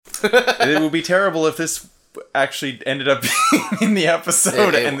It would be terrible if this actually ended up being in the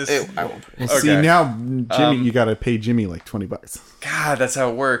episode. I won't put it. See, now, Jimmy, you got to pay Jimmy like $20. God, that's how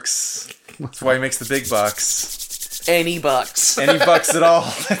it works. That's why he makes the big bucks. Any bucks. Any bucks at all.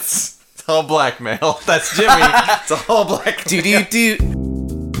 It's all blackmail. That's Jimmy. It's all blackmail. Do.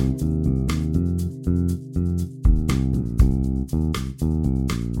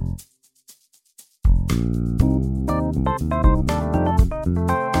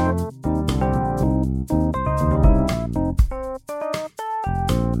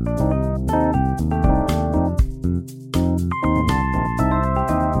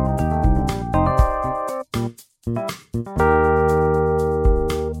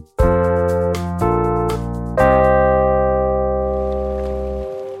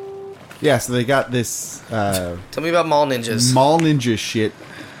 Yeah, so they got this Tell me about Mall Ninjas. Mall Ninja shit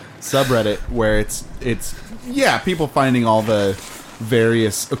subreddit where it's people finding all the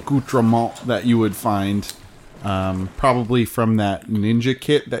various accoutrements that you would find, probably from that ninja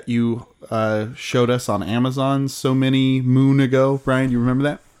kit that you showed us on Amazon so many moon ago. Brian, you remember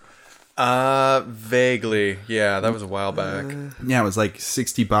that? Vaguely. Yeah, that was a while back. Yeah, it was like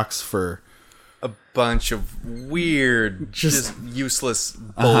 $60 for A bunch of weird, just useless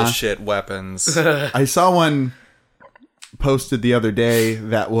bullshit weapons. I saw one posted the other day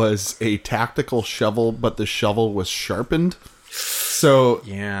that was a tactical shovel, but the shovel was sharpened. So,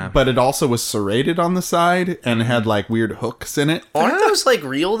 Yeah. but it also was serrated on the side and had like weird hooks in it. Aren't those like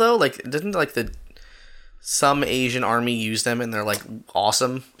real though? Like, didn't like some Asian army use them and they're like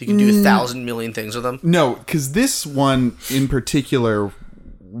awesome? You can do 1,000 million things with them. No, because this one in particular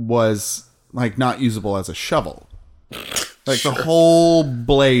was like not usable as a shovel. Like the whole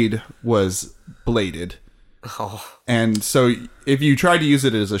blade was bladed. Oh, And so if you tried to use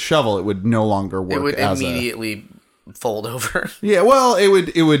it as a shovel, it would no longer work it would as immediately fold over. Yeah, well,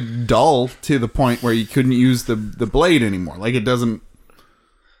 it would dull to the point where you couldn't use the blade anymore. Like, it doesn't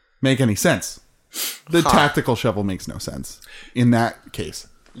make any sense. The tactical shovel makes no sense in that case.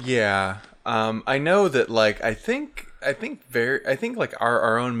 Yeah. I know that, like, I think like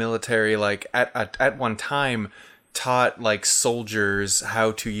our own military, like, at one time taught, like, soldiers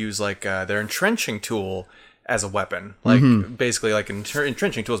how to use, like, their entrenching tool as a weapon. Like, basically, like,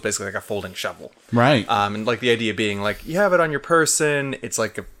 entrenching tool is basically like a folding shovel. Right. And, like, the idea being, like, you have it on your person, it's,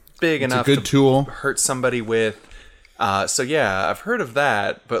 like, big enough good to tool. hurt somebody with. So, yeah, I've heard of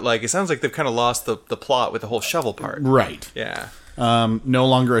that, but, like, it sounds like they've kind of lost the plot with the whole shovel part. Right. Yeah. No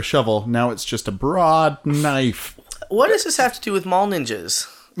longer a shovel. Now it's just a broad knife. What does this have to do with Mall Ninjas?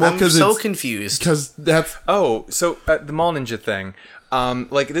 Well, I'm 'cause so it's- confused. Because that's... Oh, so the Mall Ninja thing.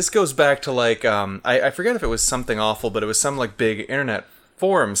 Like, this goes back to, like, I forget if it was something awful, but it was some, like, big internet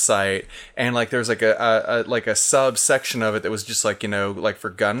forum site, and, like, there was, like, a subsection of it that was just, like, you know, like, for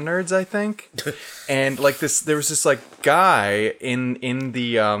gun nerds, I think. And, like, there was this, like, guy in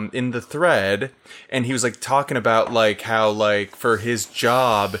the thread, and he was, like, talking about, like, how, like, for his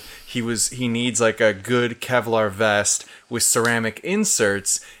job, he needs, like, a good Kevlar vest with ceramic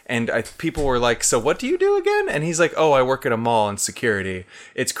inserts, and people were like, so what do you do again? And he's like, oh, I work at a mall in security.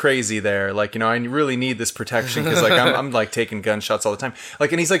 It's crazy there. Like, you know, I really need this protection because, like, I'm like taking gunshots all the time.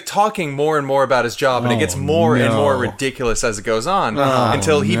 Like, and he's like talking more and more about his job, and it gets more and more ridiculous as it goes on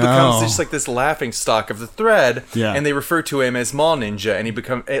until he becomes just like this laughing stock of the thread. Yeah. And they refer to him as Mall Ninja, and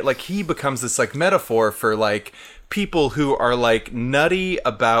he becomes this like metaphor for like people who are like nutty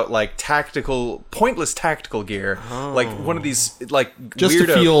about like pointless tactical gear, like one of these like Just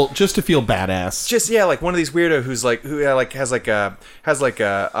weirdo, to feel badass. like one of these weirdo who has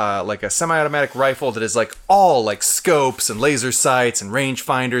a semi-automatic rifle that is like all like scopes and laser sights and range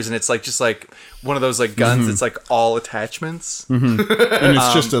finders, and it's like just like one of those like guns that's like all attachments And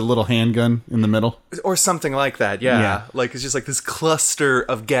it's just a little handgun in the middle. or something like that. Yeah, like it's just like this cluster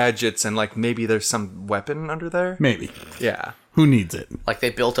of gadgets, and like maybe there's some weapon under there. Maybe. Yeah. Who needs it? Like, they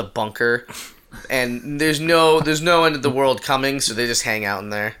built a bunker, and there's no end of the world coming, so they just hang out in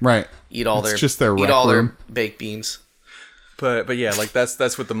there. Right. Eat all It's their just their eat rec all room. their baked beans. But yeah, like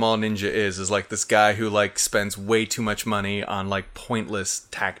that's what the Mall Ninja is like this guy who like spends way too much money on like pointless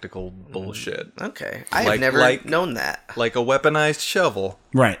tactical bullshit. Okay, I have Like- never like- known that. Like a weaponized shovel.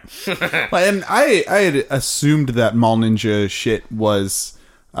 Right. And I had assumed that Mall Ninja shit was...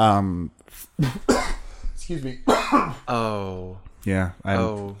 excuse me. Oh. Yeah,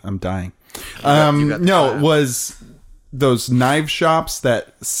 Oh. I'm dying. you got the No, clap. it was those knife shops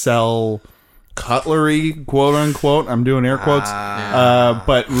that sell cutlery, quote unquote. I'm doing air quotes.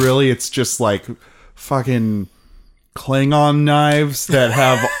 But really, it's just like fucking Klingon knives that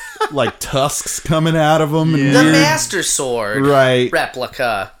have like tusks coming out of them. And The weird, Master Sword right?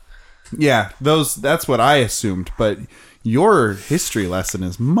 replica. Yeah, that's what I assumed, but your history lesson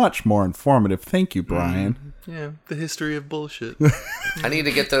is much more informative. Thank you, Brian. Yeah, the history of bullshit. I need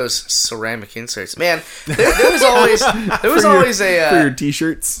to get those ceramic inserts. Man, there was always for your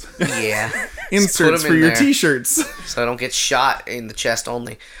t-shirts. yeah, Inserts for your there. t-shirts. So I don't get shot in the chest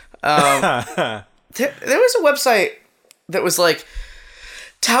only. There was a website that was like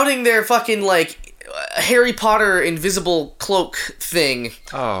touting their fucking like Harry Potter invisible cloak thing.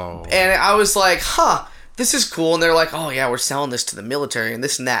 Oh. And I was like, huh, this is cool. And they're like, oh yeah, we're selling this to the military and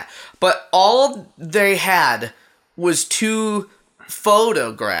this and that. But all they had was 2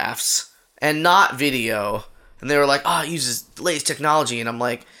 photographs and not video. And they were like, oh, it uses latest technology. And I'm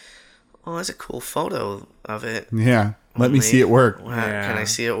like, oh, that's a cool photo of it. Yeah, let me see it work. Wow, Yeah. Can I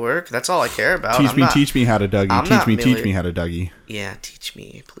see it work? That's all I care about. Teach me how to Dougie. I'm not Teach me how to Dougie. Yeah, teach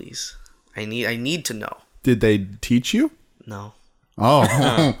me, please. I need to know. Did they teach you? No.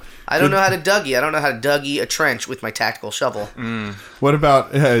 Oh. I don't know how to Dougie. I don't know how to Dougie a trench with my tactical shovel. What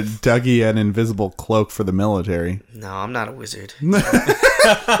about Dougie an invisible cloak for the military? No, I'm not a wizard.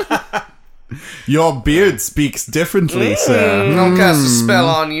 Your beard speaks differently, sir. I'll cast a spell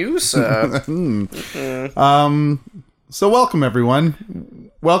on you, sir. So welcome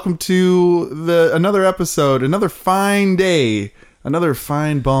everyone. Welcome to another episode, another fine day, another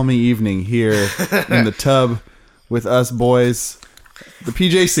fine balmy evening here in the tub with us boys, the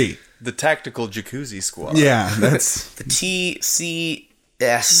PJC. The Tactical Jacuzzi Squad. Yeah, that's The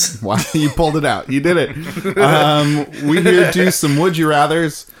TCS. why you pulled it out. You did it. We here do some would you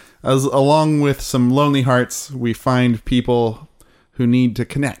rathers. As along with some lonely hearts, we find people who need to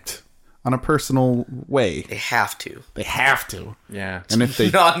connect on a personal way. They have to. They have to. Yeah. And if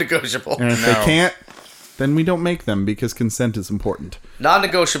they Non-negotiable. And if they can't, then we don't make them because consent is important.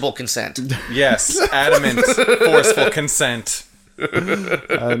 Non-negotiable consent. Yes. Adamant, forceful consent.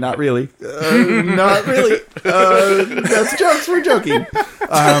 Not really. Not really. That's jokes. We're joking.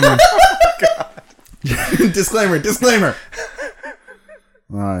 Disclaimer.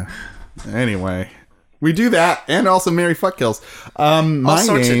 Anyway, we do that and also marry fuck kills. All My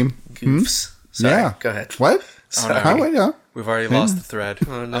sorts name. of goofs. Sorry, Yeah. go ahead. What? Sorry. How? Wait, yeah. We've already lost the thread.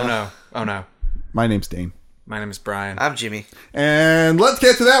 Oh no. My name's Dane. My name is Brian. I'm Jimmy. And let's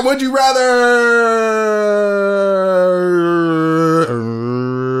get to that. Would you rather?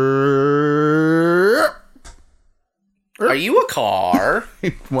 Are you a car?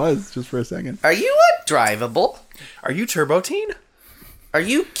 It was just for a second. Are you a drivable? Are you Turbo Teen? Are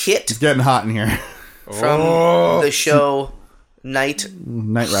you Kit It's getting hot in here. from the show Knight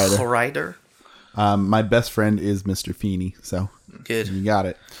Knight Rider. Rider? My best friend is Mr. Feeney, so Good. you got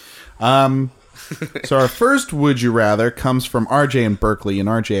it. So our first would you rather comes from RJ in Berkeley, and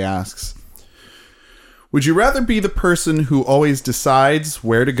RJ asks, would you rather be the person who always decides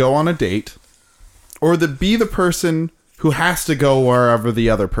where to go on a date, or be the person who has to go wherever the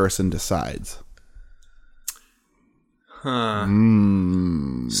other person decides? Huh.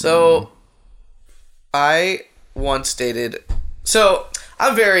 So, I once dated... So,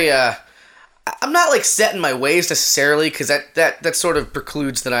 I'm very... I'm not, like, set in my ways necessarily, because that sort of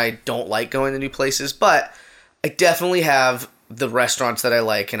precludes that I don't like going to new places, but I definitely have the restaurants that I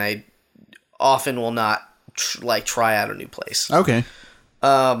like, and I often will not, try out a new place. Okay.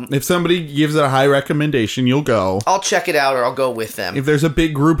 If somebody gives it a high recommendation, you'll go. I'll check it out, or I'll go with them. If there's a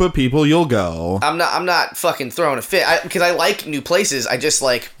big group of people, you'll go. I'm not fucking throwing a fit, because I like new places. I just,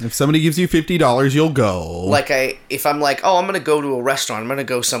 like... If somebody gives you $50, you'll go. If I'm like, oh, I'm going to go to a restaurant, I'm going to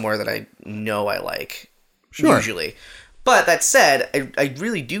go somewhere that I know I like, Sure. usually. But that said, I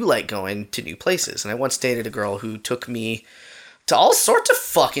really do like going to new places. And I once dated a girl who took me to all sorts of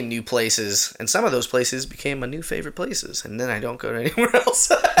fucking new places. And some of those places became my new favorite places. And then I don't go to anywhere else.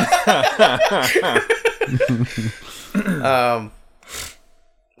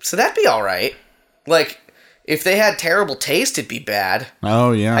 So that'd be all right. Like, if they had terrible taste, it'd be bad.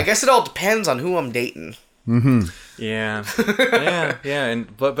 Oh, yeah. I guess it all depends on who I'm dating. Yeah. yeah.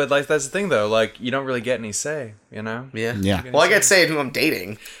 And but like that's the thing though. Like you don't really get any say. You know. Yeah. Yeah. Well, I get to say who I'm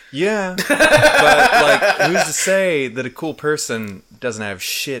dating. Yeah. But like, who's to say that a cool person doesn't have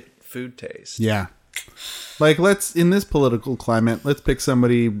shit food taste? Yeah. Like, in this political climate, let's pick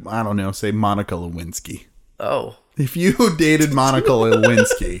somebody, I don't know, say Monica Lewinsky. Oh. If you dated Monica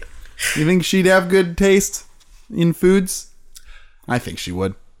Lewinsky, you think she'd have good taste in foods? I think she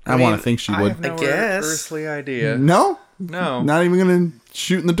would. I want to think she I would. have no guess. earthly idea. No? No. Not even going to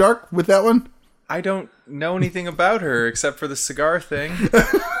shoot in the dark with that one? I don't know anything about her except for the cigar thing.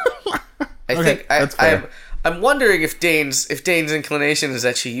 I think that's fair. I'm wondering if Dane's inclination is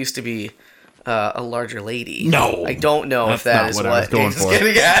that she used to be a larger lady. No. I don't know if that not is what I was what going Dane's for.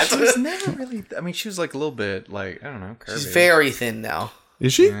 getting at. She was never really. I mean, she was like a little bit like, I don't know, curvy. She's very thin now.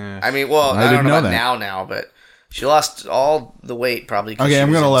 Is she? I mean, well, I I don't didn't know know about that. now, but she lost all the weight probably. 'cause Okay, she I'm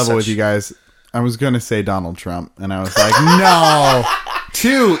was going to in level with such- you guys. I was going to say Donald Trump, and I was like, no,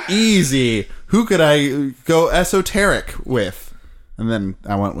 too easy. Who could I go esoteric with? And then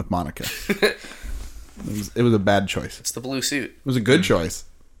I went with Monica. It was a bad choice. It's the blue suit. It was a good choice.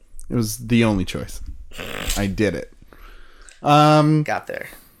 It was the only choice. I did it. Got there.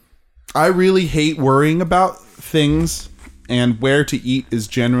 I really hate worrying about things, and where to eat is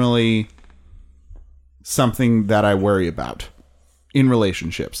generally something that I worry about in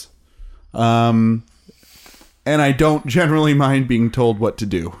relationships. And I don't generally mind being told what to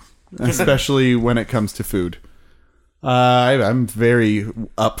do, especially when it comes to food. I'm very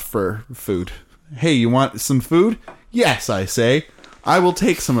up for food. Hey, you want some food? Yes, I say. I will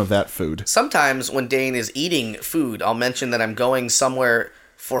take some of that food. Sometimes when Dane is eating food, I'll mention that I'm going somewhere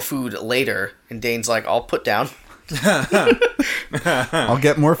for food later, and Dane's like, "I'll put down." I'll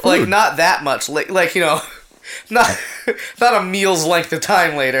get more food. Like not that much, like you know, not a meal's length of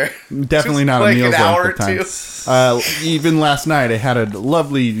time later. Definitely Just not like a meal's an hour length of or time. Even last night, I had a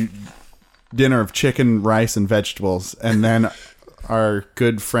lovely dinner of chicken, rice, and vegetables, and then our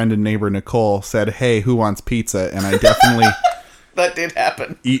good friend and neighbor Nicole said, "Hey, who wants pizza?" And I definitely That did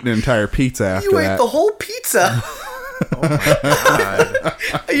happen. eat an entire pizza after You ate that. the whole pizza. God.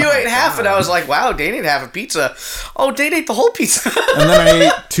 You ate half, and I was like, "Wow, Dane ate half a pizza." Oh, Dane ate the whole pizza. And then I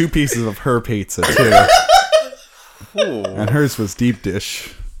ate 2 pieces of her pizza too, Ooh. and hers was deep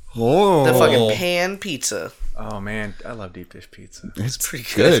dish. The fucking pan pizza. Oh man, I love deep dish pizza. It's pretty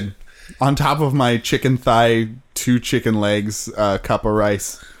good. On top of my chicken thigh, 2 chicken legs, a cup of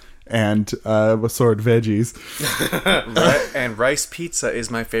rice, and assorted veggies. And rice pizza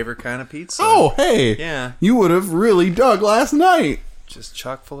is my favorite kind of pizza. Oh, hey! Yeah. You would have really dug last night. Just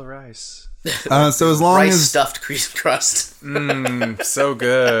chock full of rice. So as long Rice as stuffed crust. So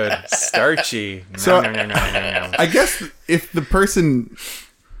good. Starchy. So- Nom, nom, nom, nom, nom, nom. I guess if the person,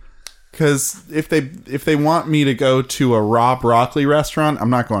 because if they want me to go to a raw broccoli restaurant, I'm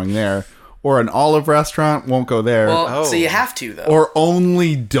not going there. Or an olive restaurant, won't go there. Well, Oh. so you have to though. Or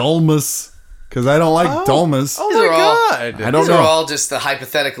only dolmas, because I don't like dolmas. Oh These my are all- god. I don't These know. are all just the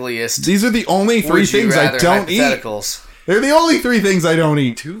hypotheticaliest. These are the only 3 would you things I rather don't eat. hypotheticals. They're the only 3 things I don't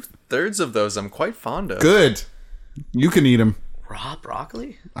eat. 2/3 of those I'm quite fond of. Good. You can eat them. Raw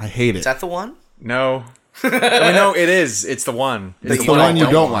broccoli? I hate it. Is that the one? No. I mean, no, it is. It's the one. It's the one you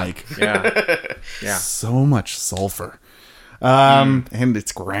don't like. Yeah. Yeah. So much sulfur. And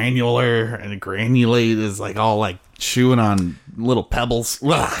it's granular, and granulate is like all like chewing on little pebbles.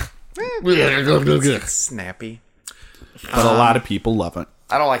 Ugh. Snappy. But a lot of people love it.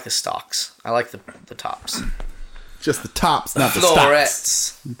 I don't like the stalks. I like the tops. Just the tops, not the stalks.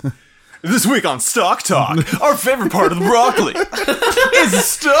 Florets. This week on Stock Talk, our favorite part of the broccoli is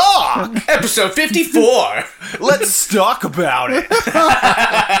stock. Episode 54. Let's talk about it.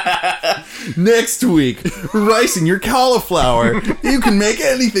 Next week, rice in your cauliflower. You can make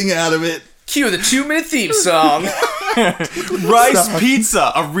anything out of it. Cue the 2-minute theme song. Rice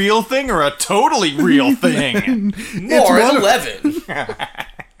pizza, a real thing or a totally real thing? More one at of- 11.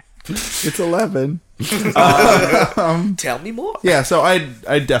 It's 11. Tell me more. Yeah, so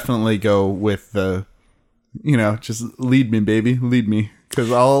I'd definitely go with the, just lead me, baby, lead me,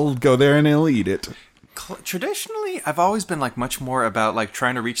 because I'll go there and I'll eat it. Traditionally, I've always been like much more about like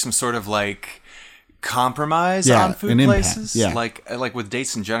trying to reach some sort of like compromise Yeah, on food an impact, places. yeah. Like with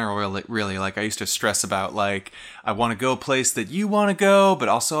dates in general, really like I used to stress about like I want to go a place that you want to go, but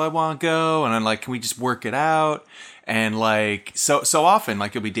also I want to go, and I'm like, can we just work it out? And like so often,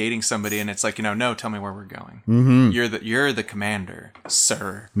 like you'll be dating somebody, and it's like no, tell me where we're going. Mm-hmm. You're the commander,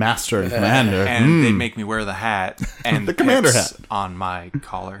 sir. Master and commander. And they make me wear the hat and The commander pips hat. on my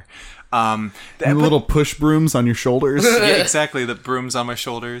collar. And the little push brooms on your shoulders. Yeah, exactly. The brooms on my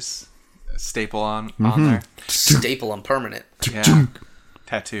shoulders, staple on there. Staple them permanent. Yeah,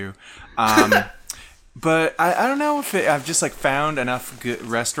 tattoo. But I don't know if I've just like found enough good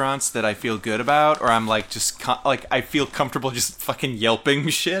restaurants that I feel good about, or I'm like just I feel comfortable just fucking yelping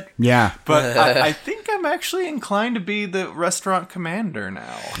shit. Yeah. But I think I'm actually inclined to be the restaurant commander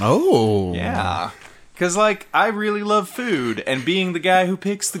now. Oh. Yeah. Because, like, I really love food, and being the guy who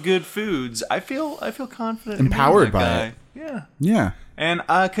picks the good foods, I feel confident. Empowered in being that by guy. it. Yeah. Yeah. And,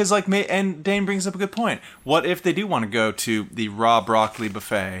 because, like, and Dane brings up a good point. What if they do want to go to the raw broccoli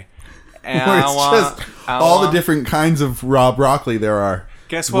buffet? And Where it's just all the different kinds of raw broccoli there are.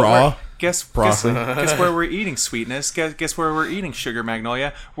 Guess what? Raw. Guess Broccoli. guess where we're eating, Sweetness? Guess where we're eating, Sugar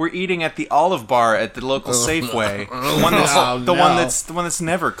Magnolia? We're eating at the Olive Bar at the local Safeway. The one that's the one that's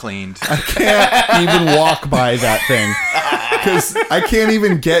never cleaned. Can't even walk by that thing because I can't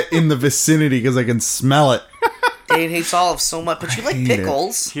even get in the vicinity because I can smell it. Dane hates olives so much, but you like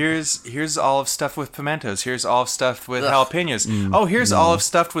pickles. Here's olive stuffed with pimentos. Here's olive stuffed with jalapenos. Here's olive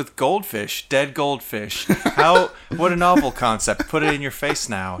stuffed with goldfish, dead goldfish. What a novel concept. Put it in your face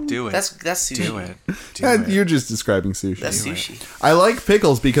now. Do it. That's sushi. Do it. Do it. You're just describing sushi. That's sushi. I like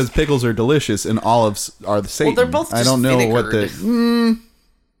pickles because pickles are delicious and olives are the same. Well, they're both I just don't know what the.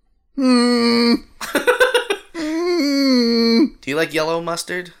 Do you like yellow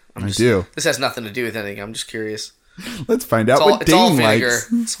mustard? I do. This has nothing to do with anything. I'm just curious. Let's find out what It's all Dane vinegar.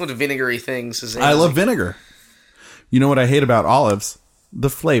 likes. It's one of the vinegary things. I love vinegar. You know what I hate about olives? The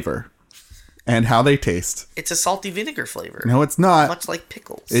flavor and how they taste. It's a salty vinegar flavor. No, it's not. Much like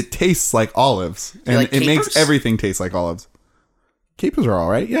pickles. It tastes like olives, and like it makes capers? everything taste like olives. Capers are all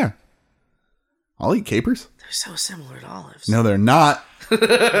right. Yeah, I'll eat capers. They're so similar to olives. No, they're not.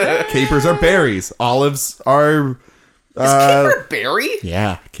 Capers are berries. Olives are. Is caper berry?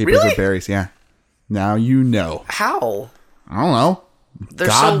 Yeah, capers Really? are berries. Yeah. Now you know. How? I don't know. They're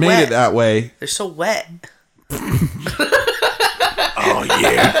God so made wet. it that way. They're so wet. Oh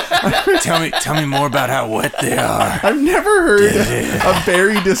yeah. Tell me more about how wet they are. I've never heard a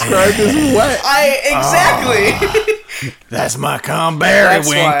berry described as wet. Exactly. That's my berry That's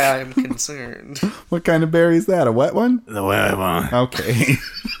wink. why I'm concerned. What kind of berry is that? A wet one? The wet one. Okay.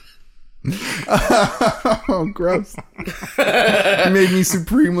 Oh, gross. It made me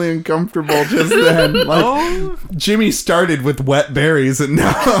supremely uncomfortable just then. Like, Jimmy started with wet berries and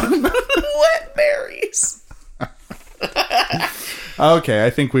now... Wet berries. Okay, I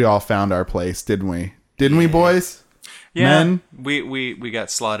think we all found our place, didn't we? Didn't we, boys? Yeah. Men? We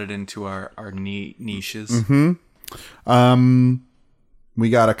got slotted into our niches. We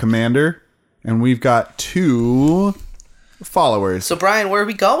got a commander, and we've got 2 followers. So, Brian, where are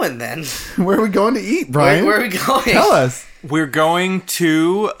we going then? Where are we going to eat, Brian? Where are we going? Tell us. We're going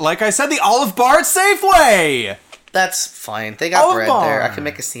to, like I said, the Olive Bar at Safeway. That's fine. They got Olive bread Bar. there. I can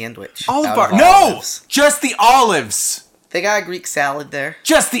make a sandwich. Olive out Bar. of No, olives. just the olives. They got a Greek salad there.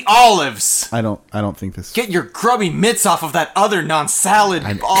 Just the olives. I don't think this... Get your grubby mitts off of that other non-salad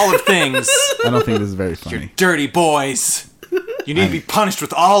olive things. I don't think this is very funny. Dirty boys. You need to be punished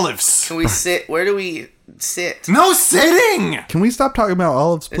with olives. Can we sit? Where do we sit? No sitting. Can we stop talking about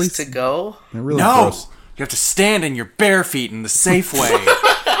olives, Is please? to go? They're really No. gross. You have to stand in your bare feet in the Safeway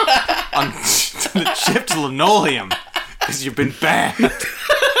on the chipped linoleum because you've been bad.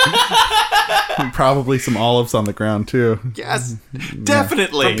 Probably some olives on the ground, too. Yes,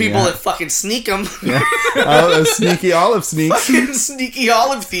 definitely. People that fucking sneak them. Oh, those sneaky olive sneaks. Fucking sneaky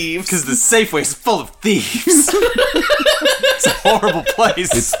olive thieves. Because the Safeway is full of thieves. It's a horrible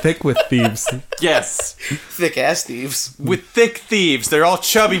place. It's thick with thieves. Yes. Thick ass thieves. With thick thieves. They're all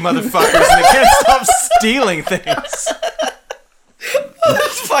chubby motherfuckers and they can't stop stealing things.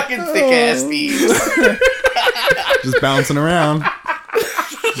 Fucking thick ass thieves. Just bouncing around.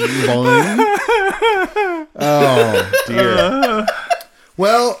 Boing. Oh, dear.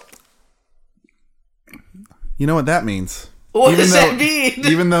 Well, you know what that means. What does that mean?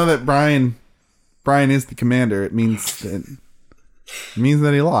 Even though that Brian is the commander, it means that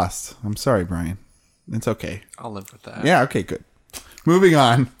he lost. I'm sorry, Brian. It's okay. I'll live with that. Yeah, okay, good. Moving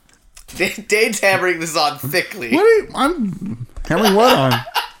on. Dane's hammering this on thickly. I'm hammering what on?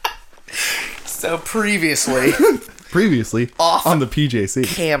 So previously, Off on the PJC.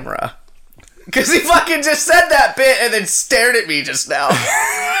 camera. Because he fucking just said that bit and then stared at me just now.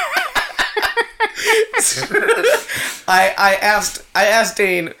 I asked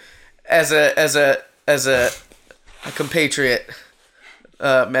Dane as a compatriot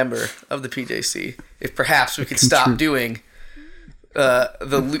member of the PJC if perhaps we could stop doing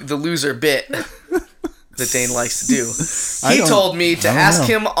the loser bit that Dane likes to do. He told me to ask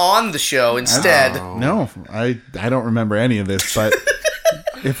him on the show instead. No, I don't remember any of this, but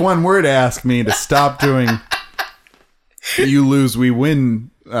if one were to ask me to stop doing you lose, we win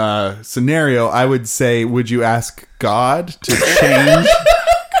scenario, I would say, would you ask God to change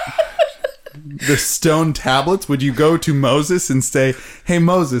the stone tablets? Would you go to Moses and say, hey,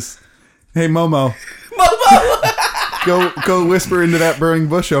 Moses, hey, Momo, go whisper into that burning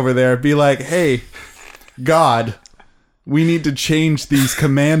bush over there. Be like, hey, God, we need to change these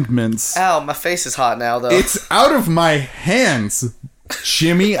commandments. Ow, my face is hot now, though. It's out of my hands,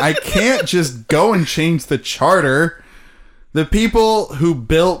 Jimmy. I can't just go and change the charter. The people who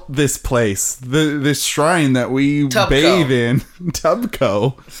built this place, this shrine that we Tubco. bathe in,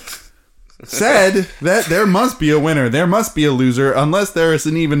 Tubco, said that there must be a winner, there must be a loser, unless there is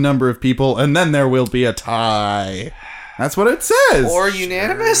an even number of people, and then there will be a tie. That's what it says. Or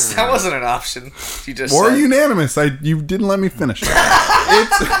unanimous? That wasn't an option. You just Or said. unanimous. You didn't let me finish.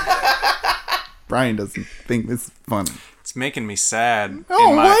 Brian doesn't think this is funny. It's making me sad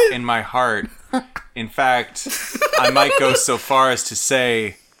what? in my heart. In fact, I might go so far as to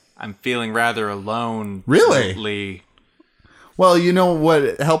say I'm feeling rather alone. Really? Lately. Well, you know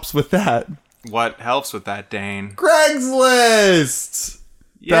what helps with that? What helps with that, Dane? Craigslist.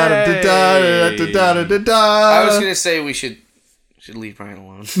 Yay! Da-da-da-da, da-da-da-da-da. I was gonna say we should leave Brian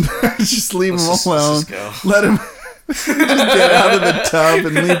alone. Just leave him Let's alone. just go. Let him just get out of the tub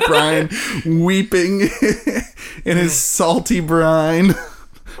and leave Brian weeping in his salty brine.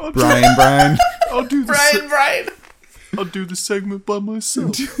 Brian. I'll do the Brian. I'll do the segment by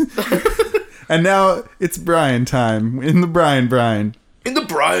myself. And now it's Brian time in the Brian. In the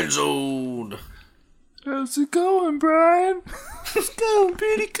Brian zone. How's it going, Brian? It's going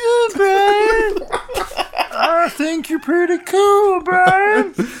pretty good, Brian. I think you're pretty cool,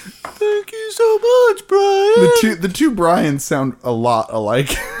 Brian. Thank you so much, Brian. The two Brians sound a lot alike.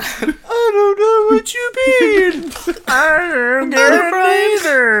 I don't know what you mean. I don't get it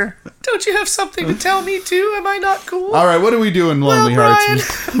either. Don't you have something to tell me too? Am I not cool? All right, what are we doing, Lonely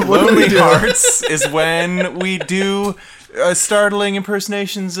Hearts? What are we Lonely doing? Hearts is when we do startling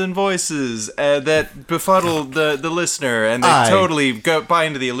impersonations and voices that befuddle the listener, and they totally buy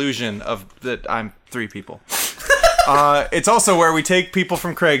into the illusion of that I'm three people. It's also where we take people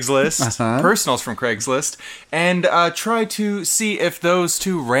from Craigslist, personals from Craigslist, and try to see if those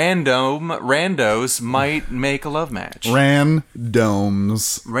two randos might make a love match.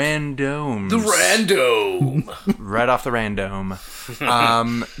 Randoms. Randoms. The random. Right off the random.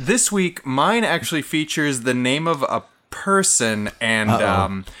 This week, mine actually features the name of a person,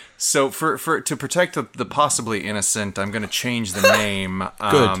 and so for to protect the possibly innocent, I'm going to change the name.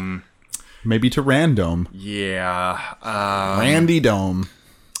 Good. Maybe to Random. Yeah. Randy Dome.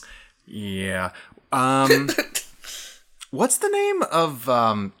 Yeah. What's the name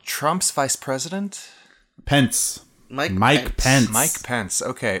of Trump's vice president? Pence. Mike Pence. Mike Pence.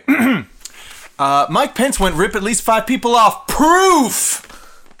 Okay. Mike Pence went rip at least 5 people off. Proof!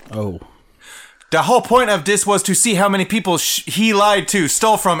 Oh. The whole point of this was to see how many people he lied to,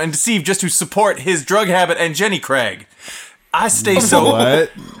 stole from, and deceived just to support his drug habit and Jenny Craig. I stay so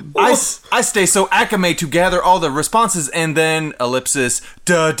What? I stay so acclimate to gather all the responses, and then ellipsis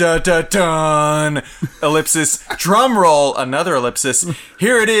dun ellipsis drum roll, another ellipsis.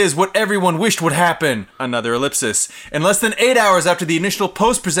 Here it is, what everyone wished would happen, another ellipsis. In less than 8 hours after the initial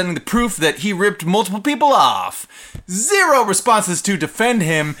post presenting the proof that he ripped multiple people off, 0 responses to defend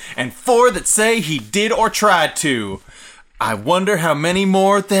him, and 4 that say he did or tried to. I wonder how many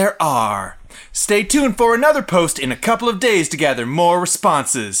more there are. Stay tuned for another post in a couple of days to gather more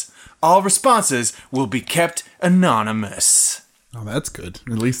responses. All responses will be kept anonymous. Oh, that's good.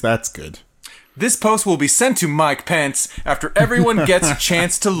 At least that's good. This post will be sent to Mike Pence after everyone gets a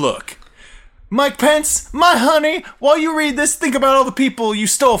chance to look. Mike Pence, my honey, while you read this, think about all the people you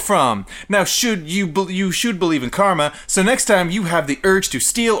stole from. Now, you should believe in karma, so next time you have the urge to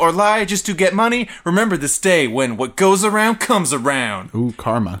steal or lie just to get money, remember this day when what goes around comes around. Ooh,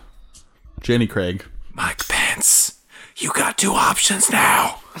 karma. Jenny Craig. Mike Pence, you got 2 options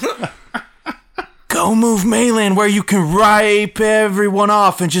now. Go move mainland where you can rape everyone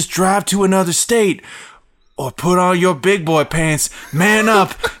off and just drive to another state. Or put on your big boy pants, man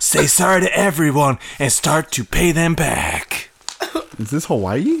up, say sorry to everyone, and start to pay them back. Is this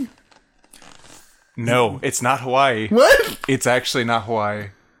Hawaii? No, it's not Hawaii. What? It's actually not Hawaii.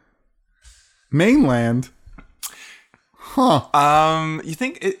 Mainland. Huh. You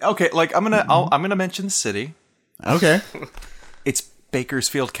think okay, like I'm going to mention the city. Okay. It's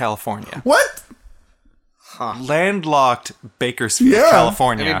Bakersfield, California. What? Landlocked Bakersfield, Yeah.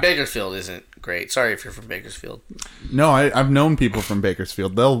 California. I mean, Bakersfield isn't great. Sorry if you're from Bakersfield. No, I've known people from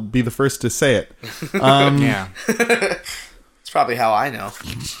Bakersfield. They'll be the first to say it. Yeah. It's probably how I know.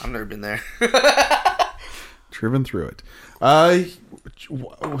 I've never been there. Driven through it. I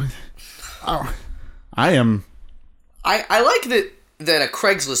am. I like that a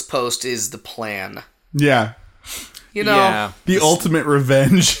Craigslist post is the plan. Yeah. You know, Yeah. The ultimate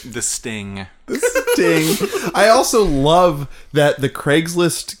revenge. The sting. The sting. I also love that the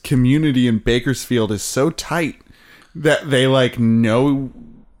Craigslist community in Bakersfield is so tight that they like know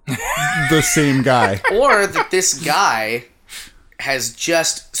the same guy. or that this guy has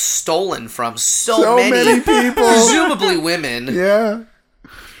just stolen from So many people. presumably women. Yeah.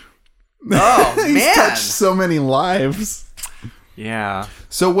 Oh He's man, touched so many lives. Yeah.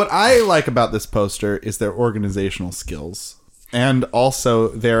 So what I like about this poster is their organizational skills and also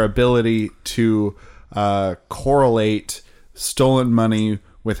their ability to correlate stolen money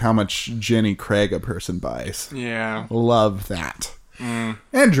with how much Jenny Craig a person buys. Yeah. Love that. And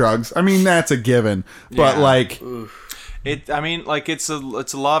drugs. I mean, that's a given. But Yeah. like, It's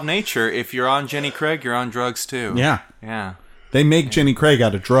a law of nature. If you're on Jenny Craig, you're on drugs too. yeah, Yeah. they make Jenny Craig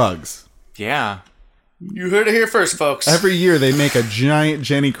out of drugs. Yeah. You heard it here first, folks. Every year they make a giant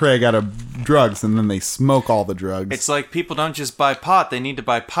Jenny Craig out of drugs and then they smoke all the drugs. It's like people don't just buy pot; they need to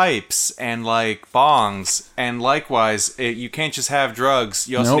buy pipes and like bongs. And likewise, you can't just have drugs.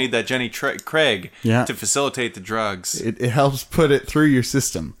 You also Nope. need that Jenny Craig Yeah. to facilitate the drugs. It helps put it through your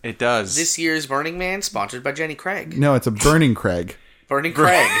system. It does. This year's Burning Man, sponsored by Jenny Craig. No, it's a burning Craig. Burning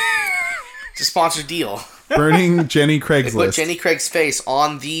Craig. It's a sponsored deal. Burning Jenny They Craig's put list. Jenny Craig's face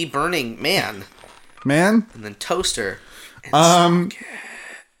on the Burning Man, Man? and then toaster. And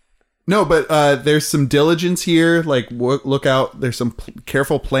No, but there's some diligence here. Like, look out. There's some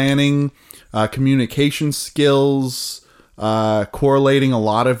careful planning, communication skills, correlating a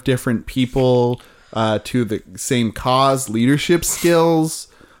lot of different people to the same cause, leadership skills.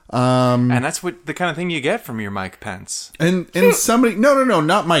 and that's the kind of thing you get from your Mike Pence. And somebody... No,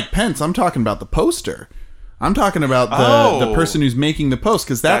 not Mike Pence. I'm talking about the poster. I'm talking about the person who's making the post,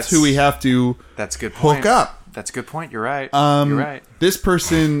 because that's who we have to That's a good point. hook up. That's a good point. You're right. You're right. This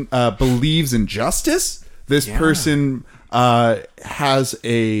person believes in justice. This person has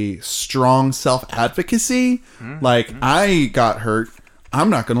a strong self-advocacy. Like, I got hurt. I'm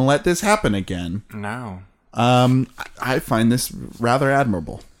not going to let this happen again. No. I find this rather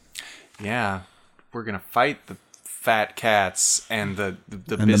admirable. Yeah. We're gonna fight the fat cats and the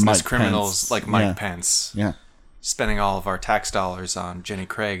the business Mike criminals Pence. like Mike Yeah. Pence. Yeah. Spending all of our tax dollars on Jenny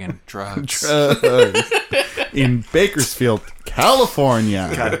Craig and drugs. In Bakersfield,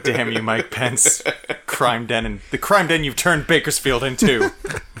 California. God damn you, Mike Pence. Crime den and the crime den you've turned Bakersfield into.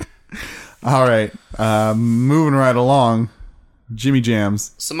 All right. Moving right along. Jimmy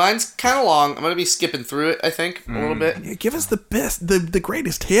Jams. so mine's kind of long. I'm going to be skipping through it, I think, a little bit. Yeah, give us the best, the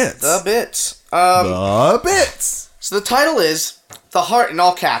greatest hits. The bits. The bits. So the title is The Heart, in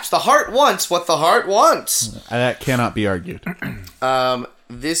all caps. The heart wants what the heart wants. That cannot be argued.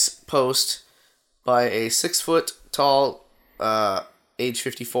 This post by a 6 foot tall, age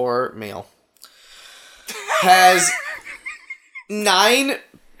 54 male has 9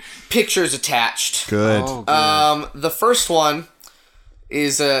 pictures attached. Good. The first one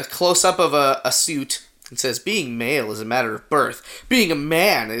is a close-up of a suit. It says, being male is a matter of birth. Being a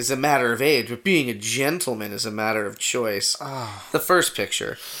man is a matter of age. But being a gentleman is a matter of choice. The first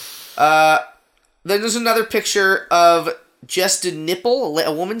picture. Then there's another picture of just a nipple,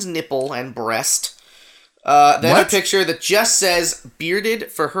 a woman's nipple and breast. Then What? a picture that just says, bearded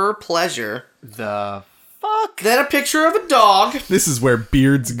for her pleasure. The fuck? Then a picture of a dog. This is where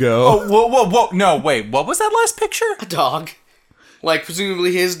beards go. Whoa. No, wait. What was that last picture? A dog. Like,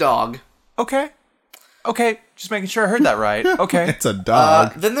 presumably his dog. Okay. Just making sure I heard that right. Okay. It's a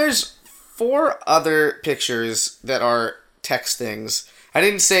dog. Then there's 4 other pictures that are text things. I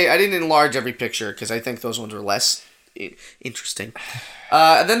didn't enlarge every picture because I think those ones are less interesting.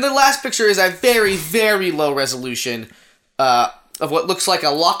 Then the last picture is a very, very low resolution of what looks like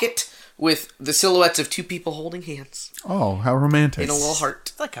a locket with the silhouettes of 2 people holding hands Oh, how romantic. in a little heart.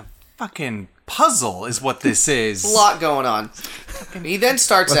 It's like a fucking puzzle is what this is. A lot going on. He then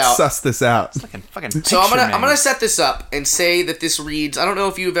starts Let's out. suss this out. Fucking So I'm picture gonna set this up and say that this reads. I don't know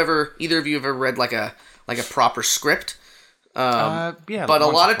if either of you have ever read like a proper script. yeah, But a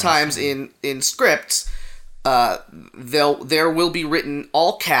once lot or of twice. times in scripts, there will be written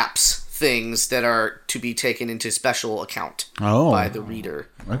all caps things that are to be taken into special account by the reader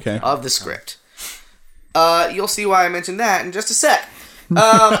Okay. of the script. You'll see why I mentioned that in just a sec.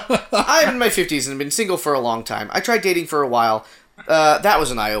 I'm in my 50s and have been single for a long time. I tried dating for a while. That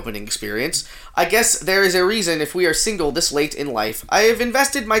was an eye-opening experience. I guess there is a reason if we are single this late in life. I have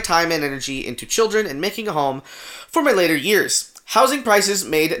invested my time and energy into children and making a home for my later years. Housing prices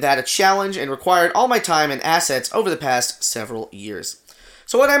made that a challenge and required all my time and assets over the past several years.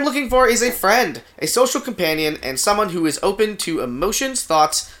 So what I'm looking for is a friend, a social companion, and someone who is open to emotions,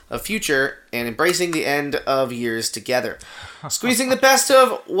 thoughts, a future, and embracing the end of years together. Squeezing the best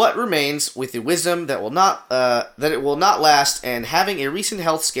of what remains with the wisdom that it will not last, and having a recent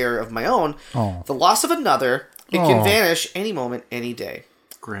health scare of my own, the loss of another, it can vanish any moment, any day.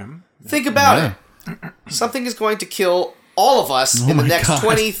 Grim. Think about it. Something is going to kill all of us in the my next God.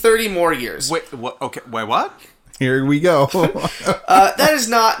 20, 30 more years. Wait, what? Okay, wait, what? Here we go. That is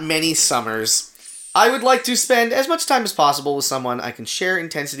not many summers. I would like to spend as much time as possible with someone I can share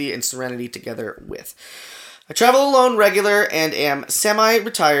intensity and serenity together with. I travel alone regular and am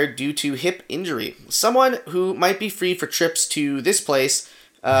semi-retired due to hip injury. Someone who might be free for trips to this place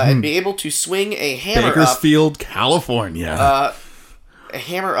and be able to swing a hammer Bakersfield, California. a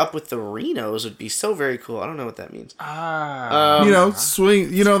hammer up with the Renos would be so very cool. I don't know what that means.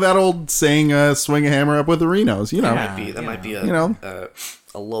 Swing. You know that old saying, "Swing a hammer up with the Renos." You know, That might be a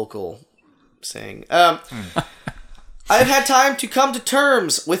local saying. I've had time to come to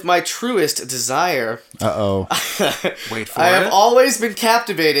terms with my truest desire. Uh-oh. Wait for I it. have always been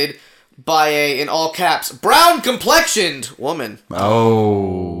captivated by in all caps, brown-complexioned woman.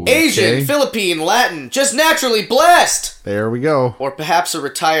 Oh. Asian, okay. Philippine, Latin, just naturally blessed. There we go. Or perhaps a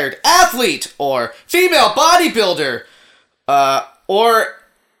retired athlete, or female bodybuilder, or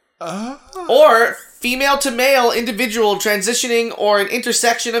female to male individual transitioning, or an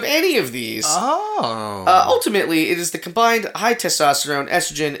intersection of any of these. Ultimately, it is the combined high testosterone,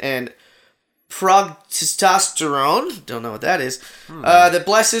 estrogen, and progtestosterone, don't know what that is, that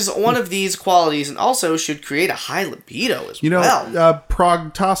blesses one of these qualities and also should create a high libido as well.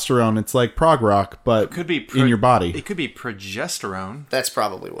 Progtestosterone, it's like prog rock, but Could be in your body. It could be progesterone. That's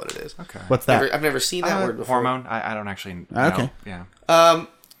probably what it is. Okay. What's that? I've never seen that word before. Hormone. I don't actually know. Okay. Yeah.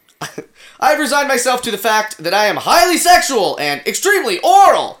 I've resigned myself to the fact that I am highly sexual and extremely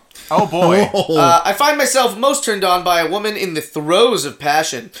oral. Oh boy. I find myself most turned on by a woman in the throes of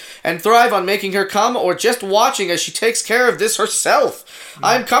passion, and thrive on making her come or just watching as she takes care of this herself.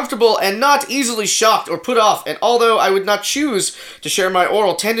 I am comfortable and not easily shocked or put off, and although I would not choose to share my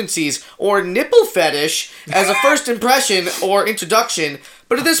oral tendencies or nipple fetish as a first impression or introduction,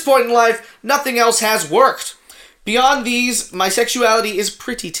 but at this point in life, nothing else has worked. Beyond these, my sexuality is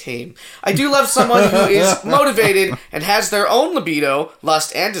pretty tame. I do love someone who is motivated and has their own libido,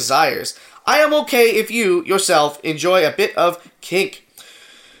 lust, and desires. I am okay if you, yourself, enjoy a bit of kink.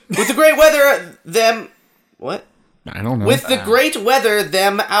 With the great weather, What? I don't know. With the great weather,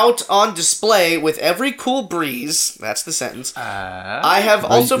 them out on display with every cool breeze. That's the sentence. I have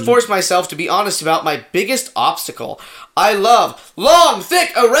also forced myself to be honest about my biggest obstacle. I love long,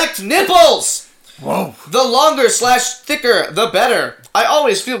 thick, erect nipples! Whoa. The longer / thicker, the better. I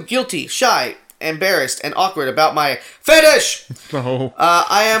always feel guilty, shy, embarrassed, and awkward about my fetish. Oh.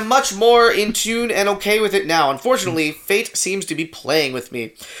 I am much more in tune and okay with it now. Unfortunately, fate seems to be playing with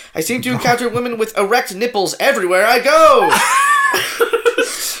me. I seem to encounter women with erect nipples everywhere I go.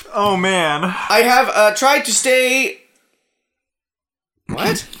 Oh man. I have tried to stay...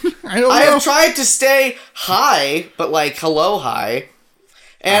 What? I don't know. I have tried to stay high, but like hello high.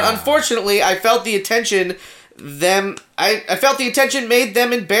 And unfortunately, I felt the attention I felt the attention made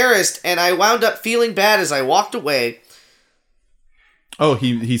them embarrassed, and I wound up feeling bad as I walked away. Oh,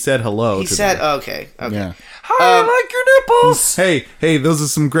 he said hello. He said, okay. Yeah. Hi, I like your nipples. Hey, those are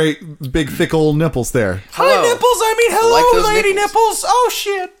some great big thick old nipples there. Hello. Hi, nipples. I mean, hello, Like those lady nipples. nipples. Oh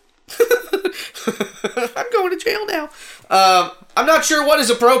shit. I'm going to jail now. I'm not sure what is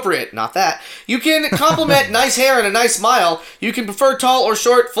appropriate. Not that. You can compliment nice hair and a nice smile. You can prefer tall or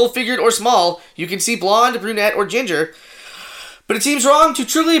short, full-figured or small. You can see blonde, brunette, or ginger. But it seems wrong to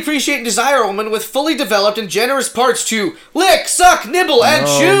truly appreciate and desire a woman with fully developed and generous parts to lick, suck, nibble, and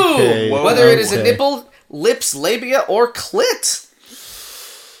Okay. chew. Whoa, Whether it is a okay. nipple, lips, labia, or clit.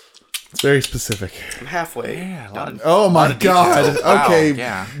 It's very specific. I'm halfway Yeah, done. Oh my god. details. Wow, Okay,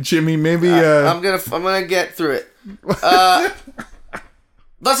 yeah. Jimmy, maybe I'm gonna get through it.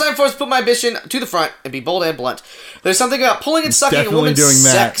 Thus I'm forced to put my ambition to the front and be bold and blunt. There's something about pulling and sucking a Definitely woman's doing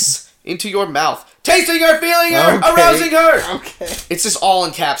that. sex into your mouth. Tasting her, feeling her, Okay. arousing her. Okay. It's just all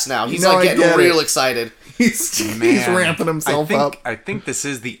in caps now. He's No, like I getting get real it. excited. He's Man. ramping himself up. I think this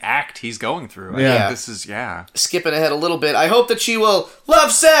is the act he's going through. Yeah. I think this is, yeah. Skipping ahead a little bit. I hope that she will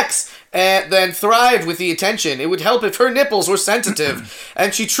love sex and then thrive with the attention. It would help if her nipples were sensitive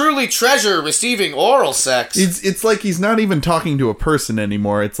and she truly treasure receiving oral sex. It's like he's not even talking to a person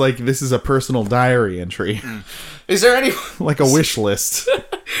anymore. It's like this is a personal diary entry. Is there any Like a wish list.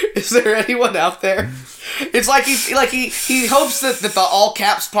 Is there anyone out there? It's like he hopes that the all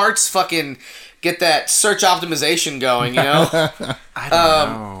caps parts fucking get that search optimization going, you know? I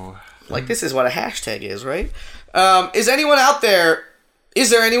don't know. Like this is what a hashtag is, right? Is there anyone out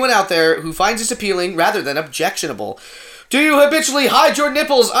there who finds this appealing rather than objectionable? Do you habitually hide your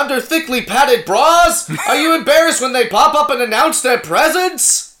nipples under thickly padded bras? Are you embarrassed when they pop up and announce their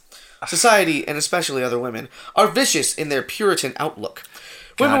presence? Society, and especially other women, are vicious in their Puritan outlook.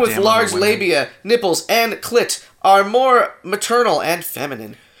 Women with Goddamn large other women. labia, nipples, and clit are more maternal and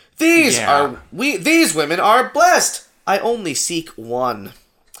feminine. These Yeah. women are blessed. I only seek one.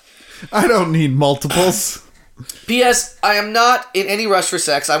 I don't need multiples. P.S. I am not in any rush for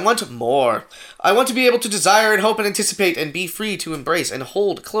sex. I want more. I want to be able to desire and hope and anticipate and be free to embrace and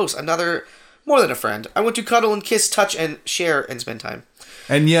hold close another more than a friend. I want to cuddle and kiss, touch, and share and spend time.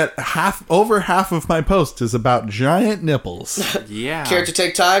 And yet, over half of my post is about giant nipples. Yeah. Care to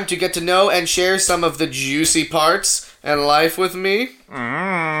take time to get to know and share some of the juicy parts and life with me?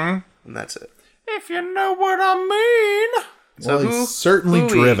 And that's it. If you know what I mean. So Well, he's certainly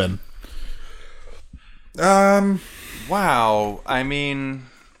driven. Wow. I mean,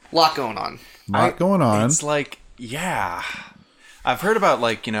 Lot going on. Not going on. it's like, yeah. I've heard about,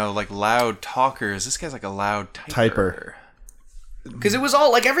 like, you know, like loud talkers. This guy's like a loud typer. Because it was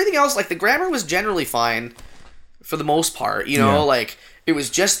all, like, everything else, like, the grammar was generally fine for the most part, you know? Yeah. Like, it was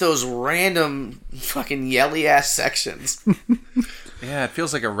just those random fucking yelly-ass sections. Yeah, it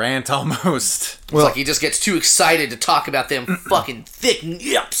feels like a rant almost. It's like he just gets too excited to talk about them fucking thick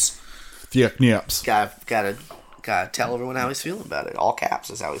nips. Thick nips. Gotta tell everyone how he's feeling about it. All caps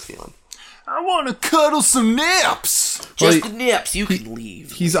is how he's feeling. I want to cuddle some nips. Just Well, the nips, you can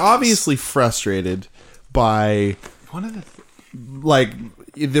leave. He's obviously frustrated by One of the like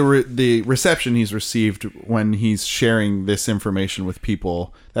the reception he's received when he's sharing this information with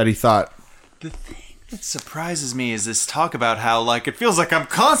people that he thought. The thing that surprises me is this talk about how, like, it feels like I'm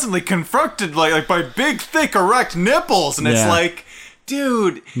constantly confronted, like by big, thick, erect nipples, and it's Yeah. like,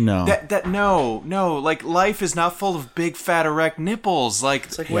 dude, No. no, like, life is not full of big, fat, erect nipples. Like,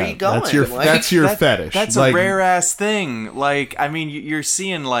 It's like, where are you going? That's your Like, that's your fetish. That's Like, a rare ass thing. Like, I mean, you're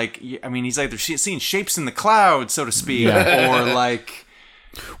seeing, like, I mean, he's either seeing shapes in the clouds, so to speak, Yeah. or like.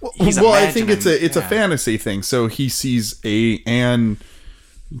 Well, I think it's a imagining- fantasy thing. So he sees Anne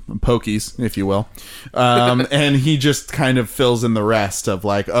pokies, if you will, and he just kind of fills in the rest of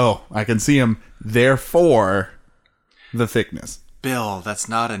like, oh, I can see him. Therefore, the thickness. Bill, that's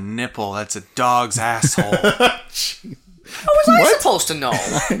not a nipple. That's a dog's asshole. How was I supposed to know?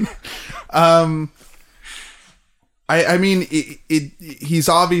 I mean, he's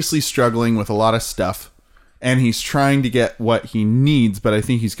obviously struggling with a lot of stuff, and he's trying to get what he needs, but I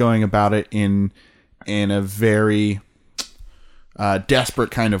think he's going about it in a very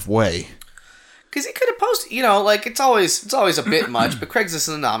desperate kind of way. Because he could have posted, you know, like, it's always a bit much, but Craigslist is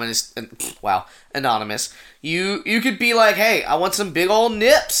anonymous. You could be like, hey, I want some big old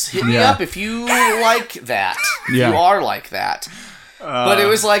nips. Hit me Yeah. up if you like that. If Yeah. you are like that. But it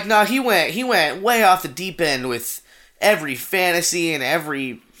was like, no, he went way off the deep end with every fantasy and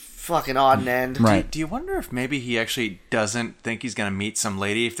every fucking odd end. Right. Do you wonder if maybe he actually doesn't think he's gonna meet some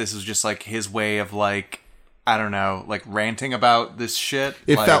lady? If this was just like his way of, like, I don't know, like ranting about this shit?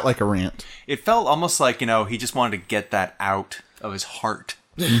 It felt like a rant. It felt almost like, you know, he just wanted to get that out of his heart.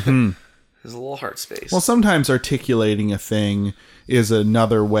 There's a little heart space. Well, sometimes articulating a thing is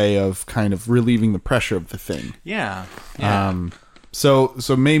another way of kind of relieving the pressure of the thing. Yeah. So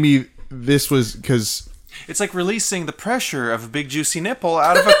maybe this was because It's like releasing the pressure of a big juicy nipple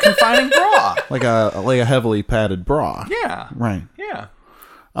out of a confining bra. like a heavily padded bra. Yeah. Right. Yeah.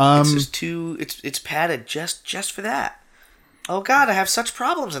 It's just too. It's padded just for that. Oh God, I have such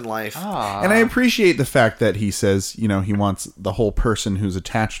problems in life. And I appreciate the fact that he says, you know, he wants the whole person who's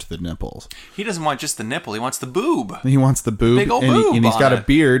attached to the nipples. He doesn't want just the nipple. He wants the boob. He wants the boob, Big ol' and, boob and he's on got a it.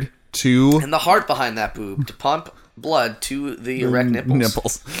 beard to And the heart behind that boob to pump blood to the erect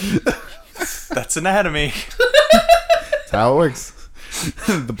nipples. That's anatomy. That's how it works.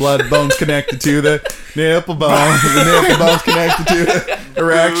 The blood bone's connected to the nipple bone. The nipple bone's connected to the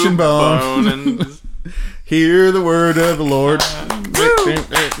erection bone. and Hear the word of the Lord.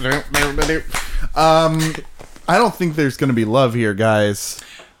 I don't think there's going to be love here, guys.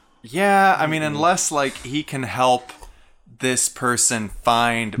 yeah, I mean, unless, like, he can help this person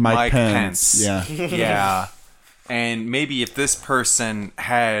find Mike Pence. Yeah. Yeah. And maybe if this person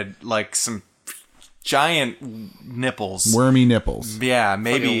had, like, some giant nipples. Wormy nipples. Yeah,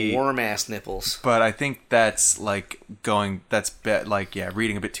 maybe. Worm ass nipples. But I think that's, like,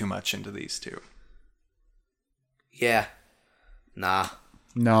 reading a bit too much into these two. Yeah. Nah.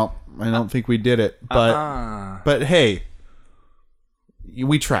 No, I don't think we did it. But hey,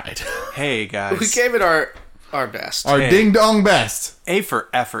 we tried. Hey, guys. We gave it our best. Our Hey. ding dong best. A for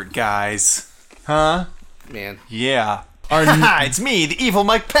effort, guys. Huh? Man. Yeah. Our It's me, the evil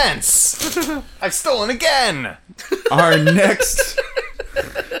Mike Pence. I've stolen again. our next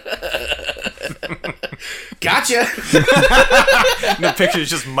Gotcha. And the picture is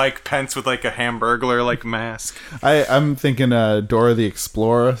just Mike Pence with like a Hamburglar like mask. I'm thinking Dora the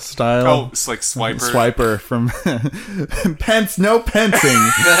Explorer style. Oh, it's like Swiper from Pence, no pensing.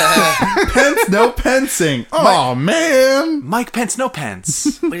 Pence, no pensing. Oh, man. Mike Pence, no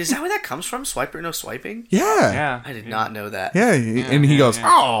Pence. Wait, is that where that comes from? Swiper, no swiping? Yeah. Yeah. I did not know that. Yeah. And he goes,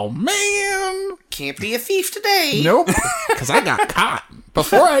 oh, man. Can't be a thief today. Nope. Because I got caught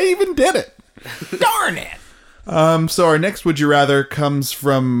before I even did it. Darn it. So our next Would You Rather comes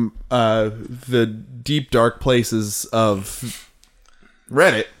from the deep, dark places of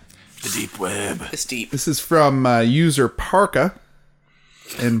Reddit. The deep web. It's deep. This is from user Parka.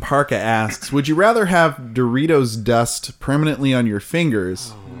 And Parka asks, would you rather have Doritos dust permanently on your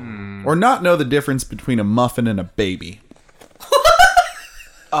fingers or not know the difference between a muffin and a baby?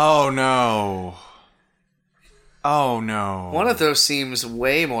 Oh, no. Oh, no. One of those seems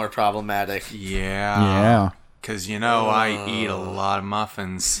way more problematic. Yeah. Because, I eat a lot of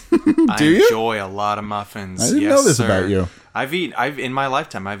muffins. Do I you? enjoy a lot of muffins. I didn't Yes, know this sir. about you. In my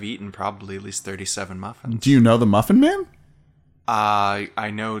lifetime, I've eaten probably at least 37 muffins. Do you know the Muffin Man?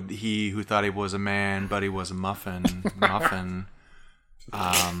 I know he who thought he was a man, but he was a muffin.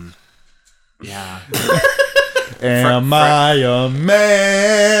 Yeah. Am I a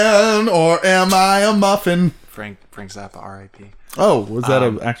man or am I a muffin? Frank Zappa, R.I.P. Oh, was that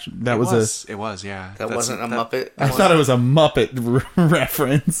It was, yeah. That wasn't a Muppet. I thought it was a Muppet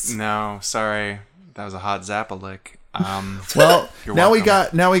reference. No, sorry. That was a hot Zappa lick. Well, You're now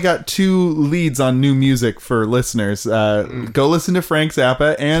welcome. we got 2 leads on new music for listeners. Go listen to Frank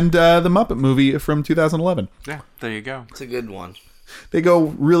Zappa and the Muppet movie from 2011. Yeah, there you go. It's a good one. They go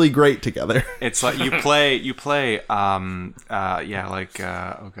really great together. It's like you play oh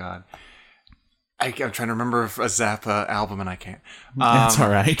god. I'm trying to remember a Zappa album and I can't. That's all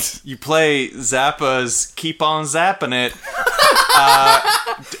right. You play Zappa's Keep On Zappin' It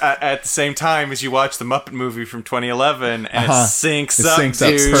at the same time as you watch the Muppet movie from 2011 and it syncs up, syncs up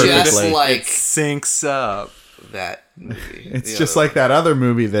dude. perfectly. Just like It syncs up. that movie. It's The just other like that other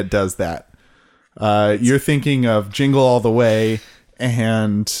movie that does that. You're thinking of Jingle All the Way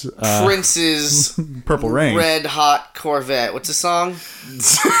and Prince's Purple Rain. Red Hot Corvette. What's the song?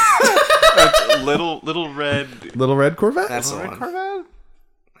 Little red. Little Red Corvette? That's the Red one. Corvette?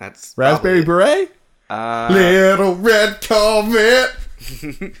 That's Raspberry probably it. Beret? Little Red Corvette.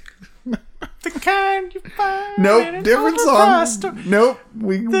 The kind you find. Nope, different song. Nope,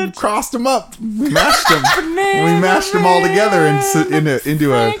 we crossed them up. We mashed them. We mashed them all together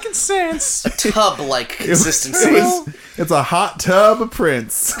into a. Frankincense. Tub-like consistency. It's a hot tub of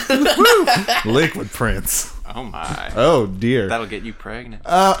Prince. Liquid Prince. Oh my. Oh dear. That'll get you pregnant.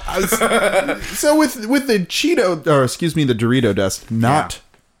 So with the the Dorito dust, not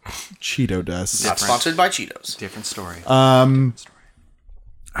Cheeto dust. Not sponsored by Cheetos. Different story. I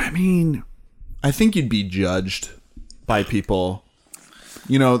mean, I think you'd be judged by people.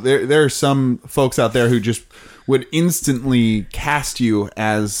 There are some folks out there who just would instantly cast you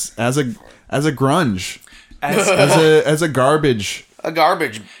as a grunge, as a garbage. A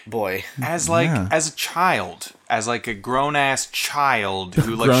garbage boy. As a child, as like a grown ass child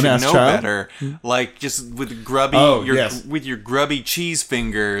who like should Grown-ass know child? better, like just with grubby yes. with your grubby cheese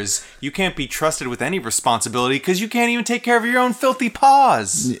fingers, you can't be trusted with any responsibility because you can't even take care of your own filthy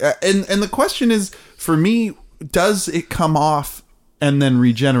paws. And the question is, for me, does it come off and then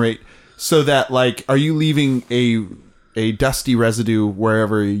regenerate? So that are you leaving a dusty residue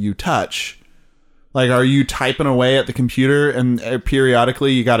wherever you touch? Are you typing away at the computer and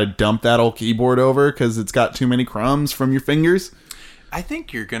periodically you got to dump that old keyboard over because it's got too many crumbs from your fingers? I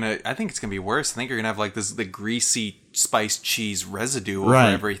think it's gonna be worse. I think you're gonna have the greasy spiced cheese residue over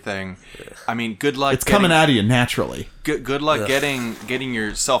everything. I mean, good luck. It's coming out of you naturally. Good luck getting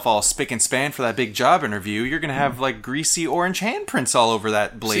yourself all spick and span for that big job interview. You're gonna have greasy orange handprints all over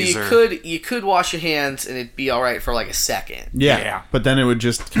that blazer. So you could wash your hands and it'd be all right for a second. Yeah. But then it would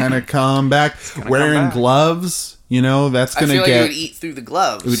just kind of come back. Wearing come back. gloves, that's I going feel to like get. it would eat through the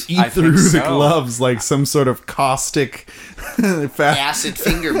gloves. It would eat I through think the so. gloves like some sort of caustic Acid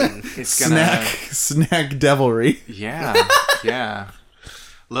fingerman. It's gonna snack devilry. Yeah.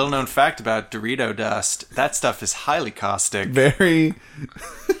 Little known fact about Dorito dust: that stuff is highly caustic. Very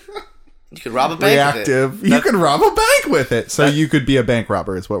You could rob a bank with it. reactive. You could rob a bank with it. So you could be a bank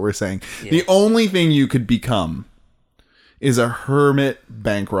robber is what we're saying. Yeah. The only thing you could become is a hermit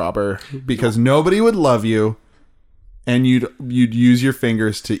bank robber because nobody would love you and you'd use your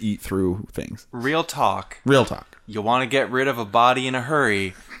fingers to eat through things. Real talk. You You want to get rid of a body in a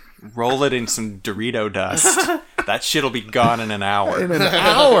hurry, roll it in some Dorito dust That shit'll be gone in an hour. In an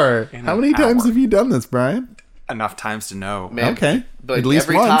hour. How many times hour. have you done this, Brian? Enough times to know. Man, Okay. But At least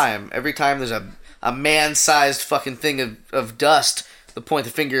every once. every time there's a man-sized fucking thing of dust, they'll point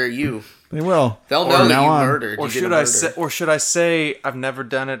the finger at you. They will. They'll From know that now you on. murdered. Or you did a should I murder. say? Or should I say I've never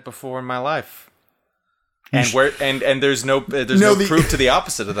done it before in my life? And where? And there's no proof to the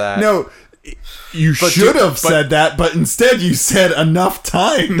opposite of that. No, you But should do- have but- said that, but instead you said enough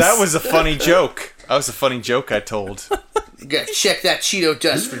times. That was a funny joke. That was a funny joke I told. You gotta check that Cheeto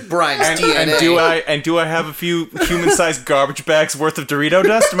dust for Brian's And, DNA. and do I have a few human-sized garbage bags worth of Dorito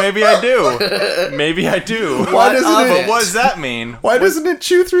dust? Maybe I do. Maybe I do. Why doesn't of it? But what does that mean? Why doesn't it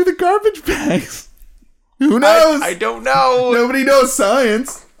chew through the garbage bags? Who knows? I don't know. Nobody knows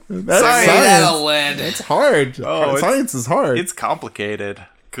science. That's Science. Made out science. of lead. It's hard. Oh, Science is hard. It's complicated.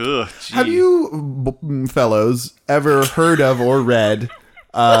 Good. Have you fellows ever heard of or read?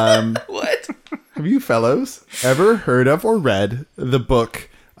 What? Have you fellows ever heard of or read the book,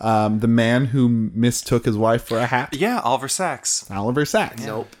 "The Man Who Mistook His Wife for a Hat"? Yeah, Oliver Sacks. Oliver Sacks.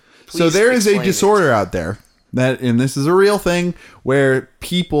 Nope. So Please there is a explain it. disorder out there that, and this is a real thing, where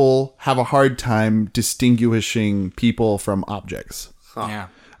people have a hard time distinguishing people from objects. Yeah.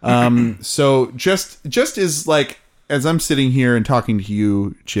 So just as like as I'm sitting here and talking to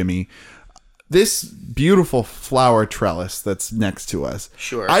you, Jimmy, this beautiful flower trellis that's next to us.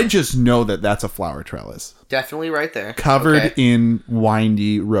 Sure. I just know that that's a flower trellis Definitely right there. covered Okay. in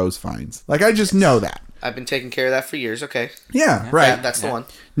windy rose vines. Like I just know that. I've been taking care of that for years. Okay. Yeah, right. That's the one.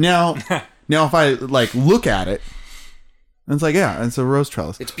 Now if I like look at it, it's like, yeah, it's a rose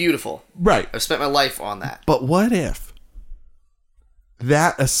trellis. It's beautiful. Right. I've spent my life on that. But what if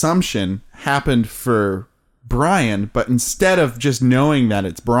that assumption happened for Brian, but instead of just knowing that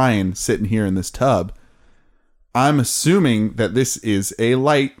it's Brian sitting here in this tub, I'm assuming that this is a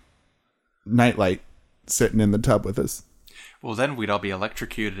nightlight sitting in the tub with us. Well, then we'd all be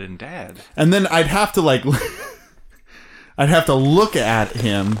electrocuted and dead. And then I'd have to like I'd have to look at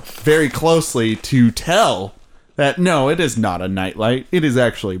him very closely to tell that no, it is not a nightlight. It is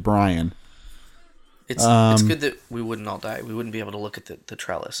actually Brian. It's good that we wouldn't all die. We wouldn't be able to look at the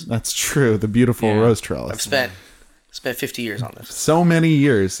trellis. That's true. The beautiful Yeah. rose trellis. I've spent 50 years on this. So many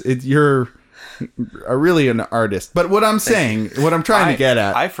years. You're really an artist. But what I'm saying, what I'm trying to get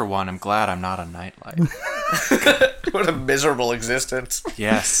at, I, for one, am glad I'm not a nightlight. What a miserable existence.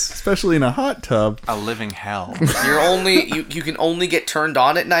 Yes. especially in a hot tub. A living hell. You're only you can only get turned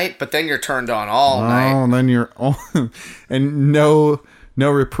on at night, but then you're turned on all night. Oh, then you're and no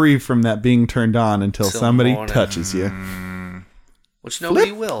reprieve from that being turned on until Till somebody morning. touches you. Which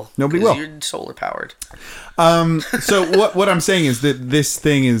nobody will. Nobody 'cause will. You're solar powered. So what I'm saying is that this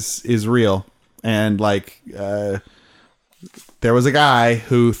thing is real, and like there was a guy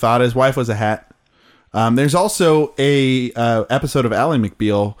who thought his wife was a hat. There's also a episode of Ally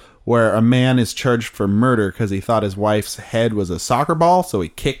McBeal where a man is charged for murder because he thought his wife's head was a soccer ball, so he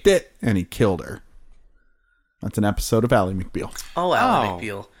kicked it and he killed her. That's an episode of Ally McBeal. Oh, Alan Oh.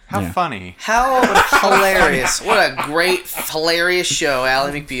 McBeal. How Yeah. funny. How hilarious. What a great, hilarious show,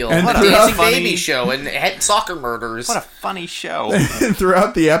 Alan McBeal. And What a throughout- dancing baby show and soccer murders. What a funny show.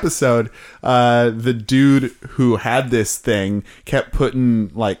 Throughout the episode, the dude who had this thing kept putting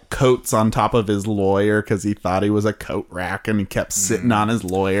like coats on top of his lawyer because he thought he was a coat rack, and he kept sitting on his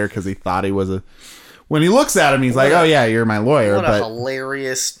lawyer because he thought he was a. When he looks at him, he's like, "Oh yeah, you're my lawyer." What a But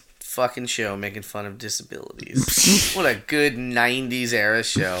hilarious fucking show making fun of disabilities. What a good 90s era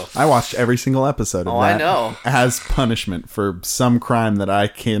show. I watched every single episode of Oh, that I know. as punishment for some crime that I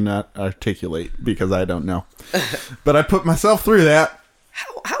cannot articulate because I don't know. But I put myself through that.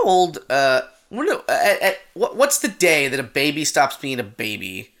 How old, what's the day that a baby stops being a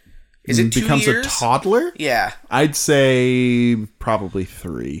baby? Is it 2 Becomes years? a toddler? Yeah. I'd say probably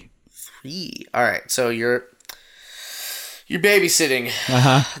 3. 3. All right. So you're babysitting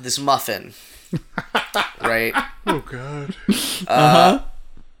this muffin. Right? Oh, God.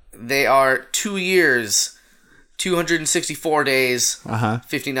 They are 2 years, 264 days,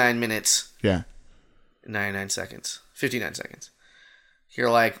 59 minutes, Yeah. 99 seconds. 59 seconds. You're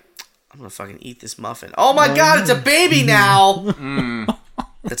like, I'm going to fucking eat this muffin. Oh my God, it's a baby now!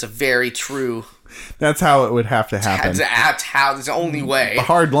 That's a very true... That's how it would have to happen. That's how, that's the only way. A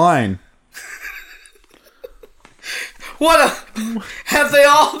hard line. What a... Have they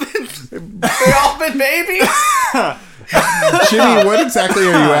all been babies? Jimmy, what exactly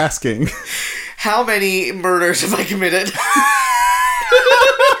are you asking? How many murders have I committed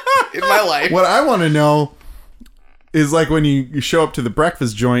in my life? What I want to know is like when you show up to the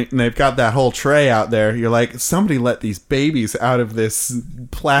breakfast joint and they've got that whole tray out there, you're like, somebody let these babies out of this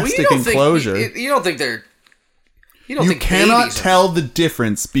plastic enclosure. You don't think they're You don't You think cannot babies are- tell the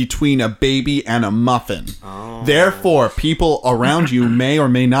difference between a baby and a muffin. Therefore, people around you may or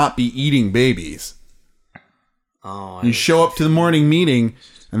may not be eating babies. You show up to the morning meeting,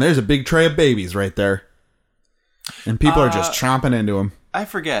 and there's a big tray of babies right there. And people are just chomping into them. I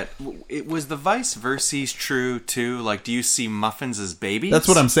forget. It was the vice versa true too? Like, do you see muffins as babies? That's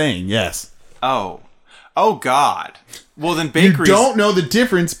what I'm saying, yes. Oh God. Well, then You bakeries. don't know the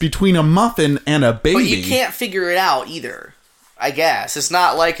difference between a muffin and a baby. But you can't figure it out either. I guess it's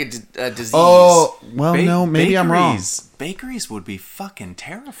not like a disease. Oh, well, no, maybe I'm wrong. Bakeries would be fucking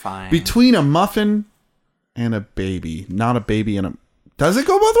terrifying. Between a muffin and a baby, not a baby and a... Does it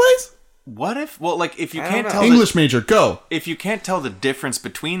go both ways? What if? Well, like if you I can't don't tell know. English major, go. if you can't tell the difference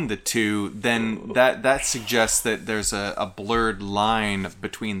between the two, then that suggests that there's a blurred line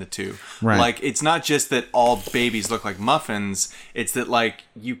between the two. Right. Like, it's not just that all babies look like muffins, it's that, like,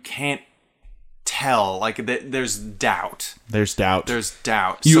 you can't tell. Like, there's doubt. There's doubt. There's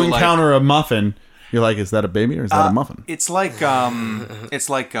doubt. You So, like, encounter a muffin, you're like, is that a baby or is that a muffin? it's like You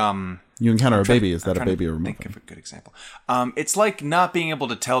encounter a baby, is that a trying to baby or a think muffin? of a good example. It's like not being able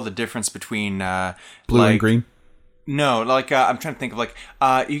to tell the difference between Blue like, and green? No, like I'm trying to think of like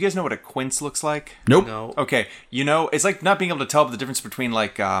you guys know what a quince looks like? Nope. No. Okay, you know, it's like not being able to tell the difference between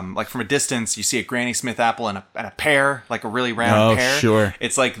like from a distance you see a Granny Smith apple and a pear, like a really round Oh, pear. sure.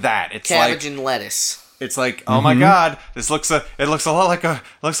 It's like that. It's Cabbage like and lettuce. it's like, oh my god, this looks a lot like a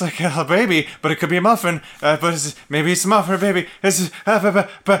baby, but it could be a muffin. But maybe it's a muffin or a baby.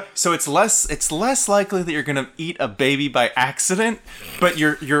 But so it's less likely that you're gonna eat a baby by accident, but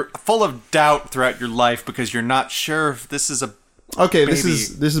you're full of doubt throughout your life because you're not sure if this is a Okay, this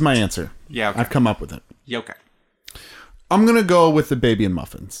Baby. is my answer. Yeah, okay. I've come up with it. okay. I'm going to go with the baby and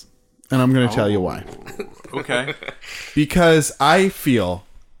muffins. And I'm going to tell you why. Okay. Because I feel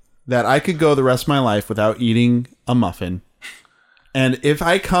that I could go the rest of my life without eating a muffin. And if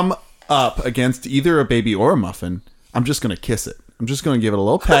I come up against either a baby or a muffin, I'm just going to kiss it. I'm just going to give it a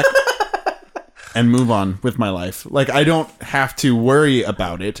little peck and move on with my life. Like, I don't have to worry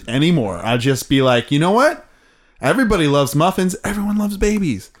about it anymore. I'll just be like, you know what? Everybody loves muffins. Everyone loves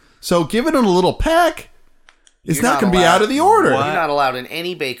babies. So give it a little peck. It's You're not not going to be allowed- out of the order. What? You're not allowed in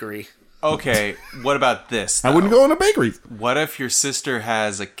any bakery. Okay. What about this? I wouldn't go in a bakery. What if your sister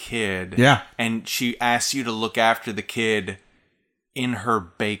has a kid? Yeah. And she asks you to look after the kid in her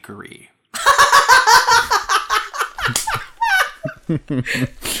bakery?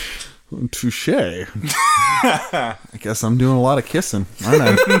 Touche. I guess I'm doing a lot of kissing, aren't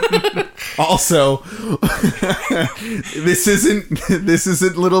I? Also, this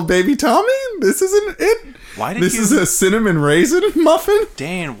isn't little baby Tommy. This isn't it. Why did this you- is a cinnamon raisin muffin?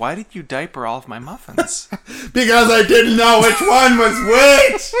 Dan, why did you diaper all of my muffins? Because I didn't know which one was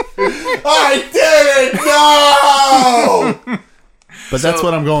which. I didn't know. But that's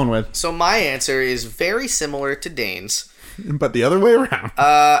what I'm going with. So my answer is very similar to Dane's. But the other way around.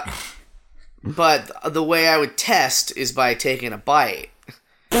 But the way I would test is by taking a bite.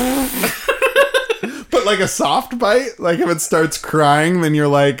 But like a soft bite? Like if it starts crying, then you're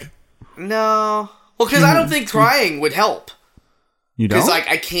like... No. Well, because I don't think crying would help. You don't? Because like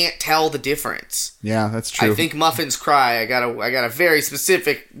I can't tell the difference. Yeah, that's true. I think muffins cry. I got a very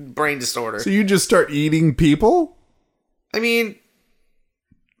specific brain disorder. So you just start eating people? I mean,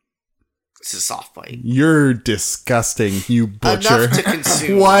 it's a soft bite. You're disgusting, you butcher. Enough to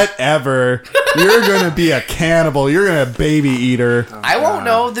consume. Whatever. You're gonna be a cannibal. You're gonna baby eater. I won't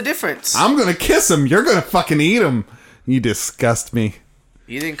know the difference. I'm gonna kiss him. You're gonna fucking eat him. You disgust me.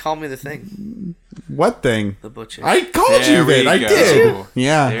 You didn't call me the thing. What thing? The butcher. I called There you we that. I go. did.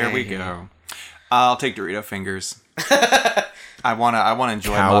 Yeah. There we go. I'll take Dorito fingers. I wanna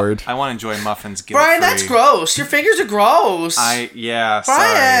enjoy. Coward. I wanna enjoy muffins. Brian, guilt-free. that's gross. Your fingers are gross. Sorry.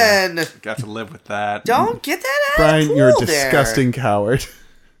 Brian, Got to live with that. don't get that out Brian, of the pool you're a there. disgusting coward.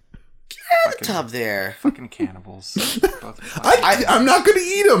 Get out of the tub there. Fucking cannibals. Both. I'm not gonna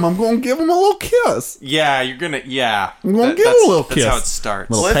eat him. I'm gonna give him a little kiss. Yeah, you're gonna. Yeah, I'm gonna give him a little That's kiss. how it starts.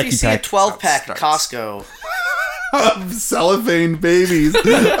 Little What if you pecky see a peck. 12-pack at Starts. Costco? Of cellophane babies.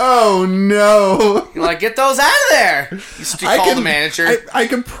 Oh no. You're like, get those out of there. You call the manager. I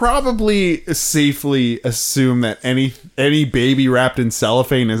could probably safely assume that any baby wrapped in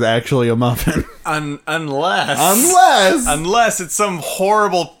cellophane is actually a muffin. Unless it's some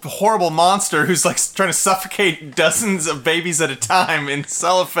horrible monster who's like trying to suffocate dozens of babies at a time in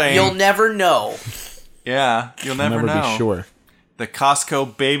cellophane. You'll never know. Yeah, you'll never know. be sure. The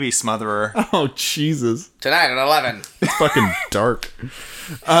Costco baby smotherer. Oh Jesus. Tonight at 11. It's fucking dark. He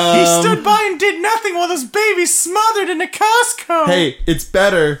stood by and did nothing while those babies smothered in a Costco. Hey, it's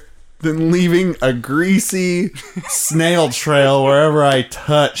better than leaving a greasy snail trail wherever I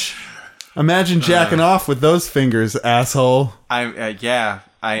touch. Imagine jacking off with those fingers, asshole. I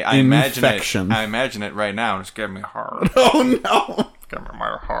Infection. imagine it. I imagine it right now. It's getting me hard. Oh no. It's getting me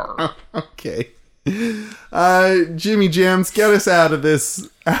my heart. Okay. Jimmy Jams, get us out of this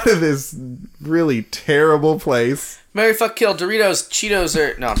really terrible place. Marry, fuck, kill, Doritos, Cheetos,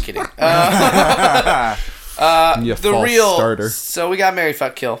 or... No, I'm kidding. You The false real... starter. So we got marry,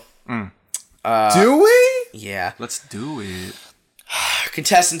 fuck, kill. Do we? Yeah. Let's do it.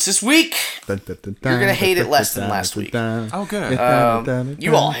 Contestants this week. You're gonna hate it less than last week. Oh, good.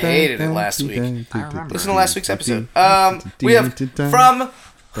 You all hated it last week. I remember. Listen to last week's episode. We have from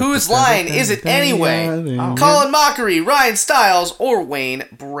Whose Line Is It Anyway? Colin Mockery, Ryan Stiles, or Wayne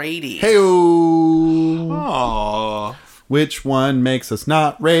Brady. Hey-o. Aww. Which one makes us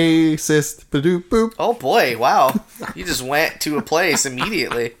not racist? Ba-doop boop. Oh boy, wow. You just went to a place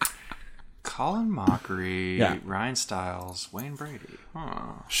immediately. Colin Mockery, Yeah. Ryan Stiles, Wayne Brady.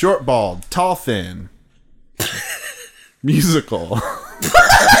 Huh. Short, bald, tall, thin. Musical.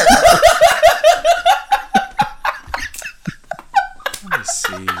 Let me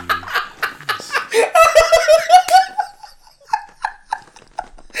see.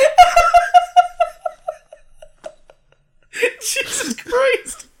 Jesus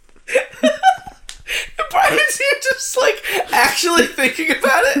Christ. Brian's here just like actually thinking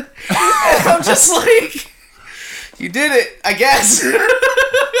about it. And I'm just like, you did it, I guess.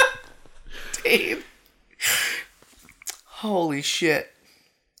 Dave. Holy shit.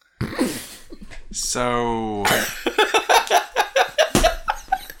 So,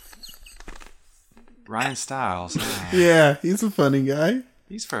 Ryan Stiles. Yeah, he's a funny guy.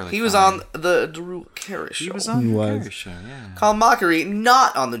 He's fairly. He was funny. on the Drew Carey show. He was on He the was. Carey show. Yeah. Colin Mockery,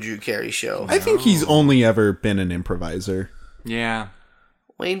 not on the Drew Carey show. I think he's only ever been an improviser. Yeah.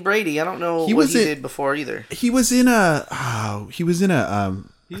 Wayne Brady, I don't know He what was he in- did before either. He was in a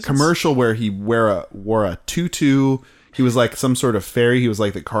commercial where he wore a tutu. He was like some sort of fairy. He was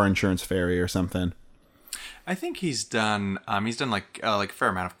like the car insurance fairy or something. I think he's done like a fair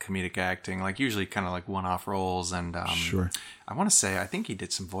amount of comedic acting, like usually kind of like one-off roles, and Sure. I want to say I think he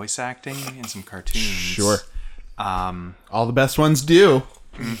did some voice acting in some cartoons. Sure. All the best ones do.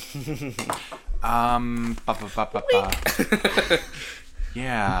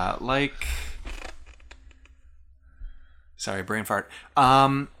 Yeah, like. Sorry, brain fart.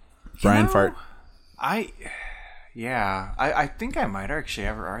 Brian Fart. I think I might actually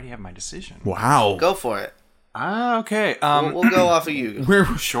already have my decision. Wow. Go for it. Okay. We'll go off of you.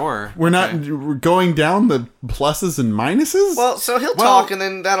 Sure. We're not we're going down the pluses and minuses? Well, so he'll talk, and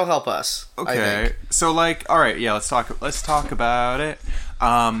then that'll help us. I Okay. think. So like, all right, yeah, let's talk about it.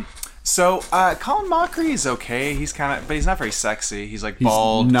 So Colin Mockery is okay. He's but he's not very sexy. He's like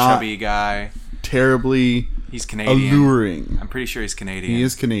bald, not- chubby guy. terribly He's Canadian. alluring. I'm pretty sure he's Canadian. He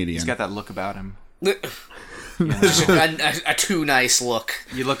is Canadian. He's got that look about him. a too nice look.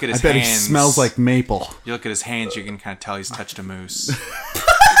 You look at I his bet hands. he smells like maple. You look at his hands. You can kind of tell he's touched a moose.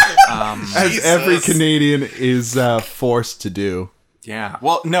 As every Canadian is forced to do. Yeah.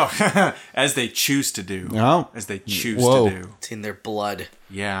 Well, no, as they choose to do. Oh. As they choose Whoa. to do. It's in their blood.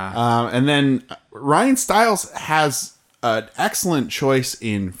 Yeah. And then Ryan Stiles has an excellent choice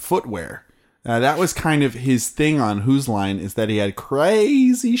in footwear. That was kind of his thing on Whose Line, is that he had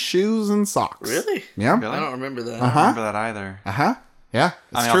crazy shoes and socks. Really? Yeah. Really? I don't remember that. I don't remember that either. Uh-huh. Yeah,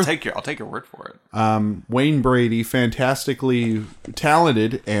 I it's mean, true. I'll take your word for it. Wayne Brady, fantastically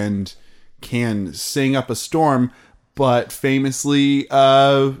talented and can sing up a storm, but famously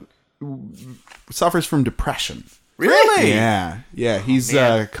suffers from depression. Really? Yeah. He's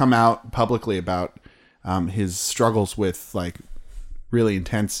man. come out publicly about his struggles with like really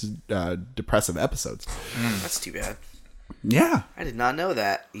intense depressive episodes. That's too bad. Yeah. I did not know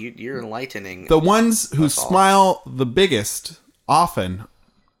that. You're enlightening. The ones who That's all. smile the biggest often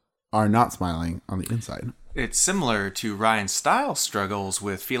are not smiling on the inside. It's similar to Ryan Stiles' struggles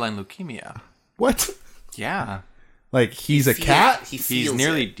with feline leukemia. What? Yeah. Like he's a cat? He He's feels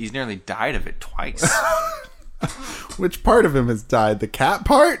he's nearly died of it twice. Which part of him has died? The cat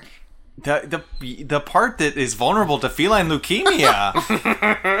part? The part that is vulnerable to feline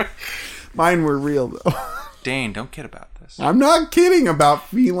leukemia. Mine were real though. Dane, don't kid about this. I'm not kidding about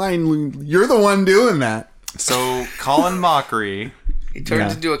You're the one doing that. So Colin Mockery, He turns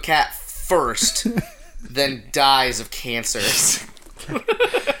Yeah. into a cat first, then dies of cancer.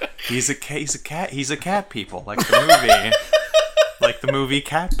 he's a cat people, like the movie, like the movie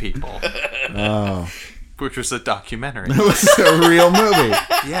Cat People, Oh. which was a documentary. It was a real movie.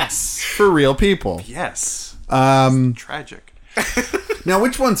 Yes, For real people. yes, Um, tragic. Now,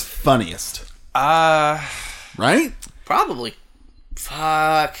 which one's funniest? Right? Probably.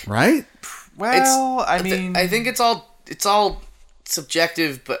 Fuck. Right? Well, I mean, I think it's all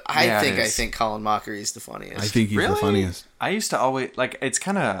subjective, but Yeah, I it is. think Colin Mockery is the funniest. I think he's the Really? funniest. I used to always like. It's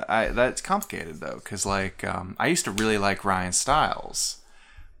kind of that's complicated though, because like I used to really like Ryan Stiles,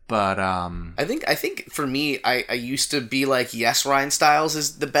 but I think for me, I used to be like, yes, Ryan Stiles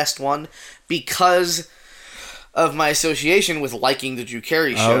is the best one because of my association with liking the Drew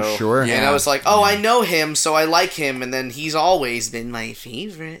Carey show. Oh, sure. And Yeah. I was like, oh, I know him, so I like him, and then he's always been my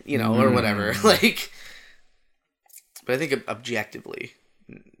favorite, or whatever. Like, but I think objectively,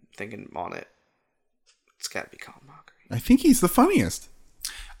 thinking on it, it's got to be Colin Mockery. I think he's the funniest.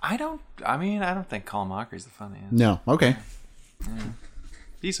 I don't think Colin Mockery's the funniest. No. Okay.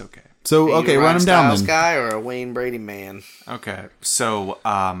 He's okay. So, Are you okay, a run Ryan him down Stiles then. guy or a Wayne Brady man? Okay, so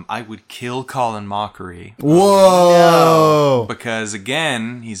I would kill Colin Mockery Whoa. because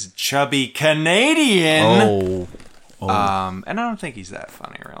again, he's a chubby Canadian. Oh. And I don't think he's that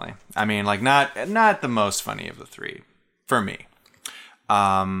funny, really. I mean, like, not the most funny of the three, for me.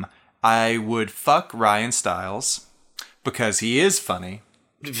 I would fuck Ryan Stiles, because he is funny.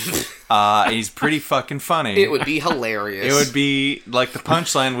 He's pretty fucking funny. It would be hilarious. It would be, like, the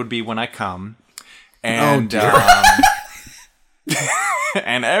punchline would be when I come. And,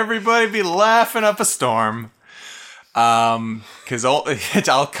 and everybody be laughing up a storm. Because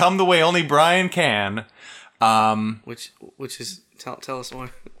I'll come the way only Brian can. Which is tell us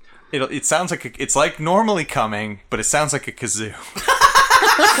more. It sounds like it's like normally coming, but it sounds like a kazoo.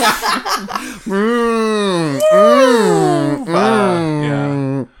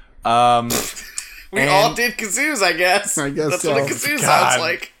 Yeah. We all did kazoos, I guess. I guess That's so. what a kazoo God, sounds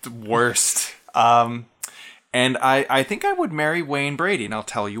like. the worst. And I think I would marry Wayne Brady, and I'll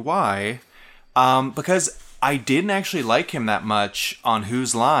tell you why. Because I didn't actually like him that much on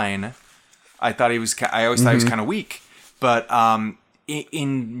Whose Line. I always thought he was kind of weak. But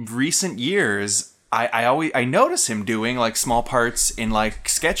in recent years, I notice him doing like small parts in like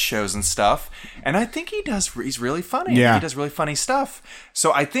sketch shows and stuff, and I think he's really funny. Yeah. He does really funny stuff.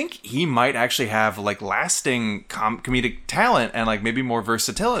 So I think he might actually have like lasting comedic talent and like maybe more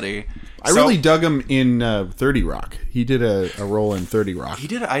versatility. I really dug him in 30 Rock. He did a role in 30 Rock. He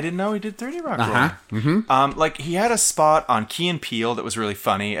did. I didn't know he did 30 Rock. Uh-huh. Like he had a spot on Key and Peele that was really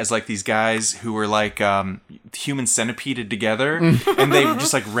funny, as like these guys who were like human centipeded together, and they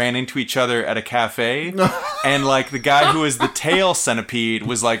just like ran into each other at a cafe, and like the guy who was the tail centipede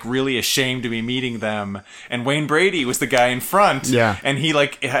was like really ashamed to be meeting them, and Wayne Brady was the guy in front, Yeah. and he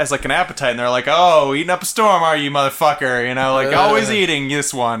like has like an appetite, and they're like, "Oh, eating up a storm, are you, motherfucker?" You know, like always eating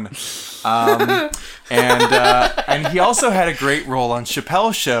this one. And he also had a great role on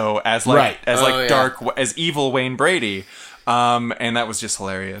Chappelle's Show as like Right. Yeah. dark as evil Wayne Brady, and that was just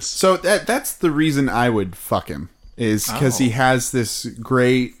hilarious. So that's the reason I would fuck him, is because he has this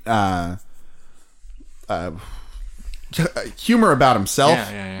great humor about himself.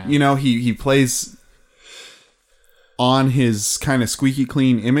 Yeah. You know, he plays on his kind of squeaky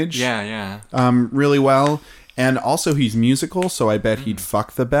clean image Yeah. really well. And also he's musical, so I bet he'd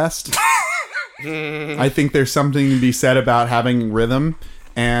fuck the best. I think there's something to be said about having rhythm.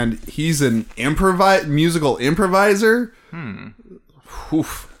 And he's an musical improviser.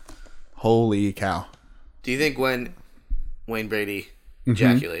 Oof. Holy cow. Do you think when Wayne Brady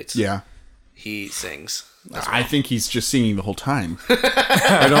ejaculates, Yeah. he sings? I think he's just singing the whole time.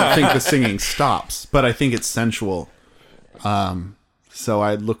 I don't think the singing stops, but I think it's sensual. So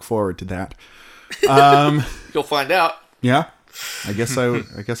I look forward to that. You'll find out. Yeah, I guess I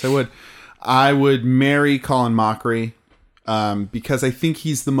would. I would marry Colin Mockery because I think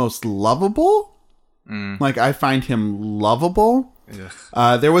he's the most lovable. Like, I find him lovable.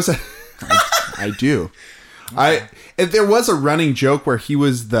 There was a... I do. There was a running joke where he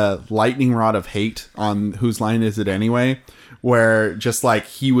was the lightning rod of hate on Whose Line Is It Anyway? Where just like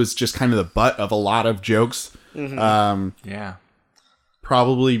he was just kind of the butt of a lot of jokes. Yeah.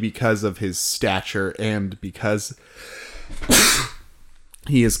 Probably because of his stature and because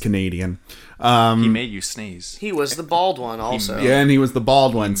he is Canadian. He made you sneeze. He was the bald one also. Yeah, and he was the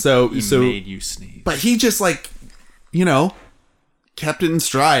bald one. So He made you sneeze. but he just like, you know, kept it in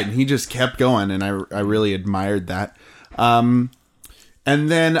stride, and he just kept going, and I really admired that. And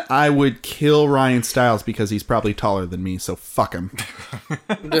then I would kill Ryan Stiles because he's probably taller than me, so fuck him.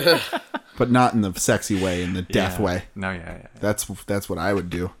 But not in the sexy way, in the death way. No, yeah. That's what I would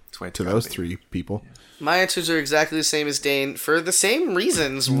do way it's to gotta those be. three people. My answers are exactly the same as Dane for the same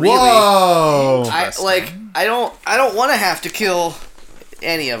reasons, really. Whoa! I don't want to have to kill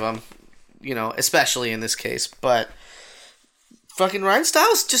any of them, you know, especially in this case, but fucking Ryan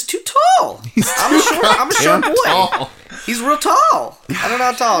Stiles just too tall. I'm a short boy. Tall. He's real tall. I don't know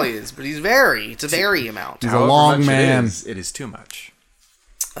how tall he is, but it's a very amount. He's a long much man. It is too much.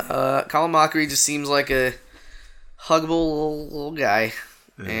 Colin Mockery just seems like a huggable little guy.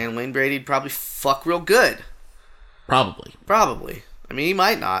 And Wayne Brady'd probably fuck real good. Probably. I mean, he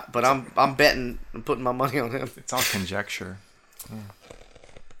might not, but I'm putting my money on him. It's all conjecture.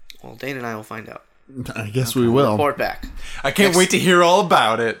 Well, Dane and I will find out. I guess we will. Report back I can't wait to hear all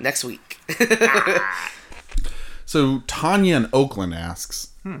about it. next week. So Tanya in Oakland asks,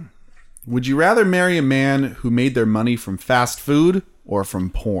 would you rather marry a man who made their money from fast food or from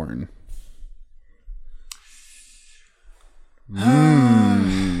porn? They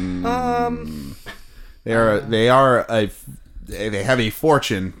have a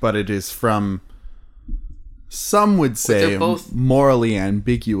fortune, but it is from, some would say, they're both- morally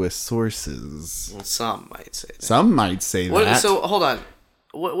ambiguous sources. Well, some might say that. Some might say that. So hold on.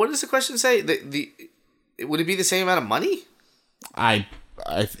 What does the question say? Would it be the same amount of money? I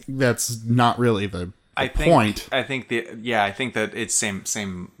think that's not really the point. I think that it's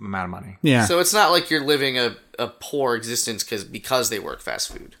same amount of money. Yeah. So it's not like you're living a poor existence because they work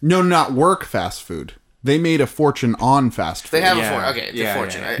fast food. No, not work fast food. They made a fortune on fast food. They have Yeah. a fortune. Okay, it's a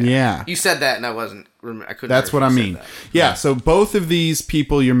fortune. Yeah. You said that, and I couldn't. That's what I mean. Yeah, so both of these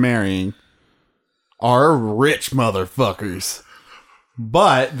people you're marrying are rich motherfuckers.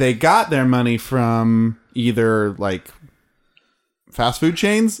 But they got their money from either like fast food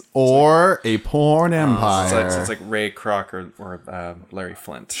chains or a porn empire. It's like Ray Kroc or Larry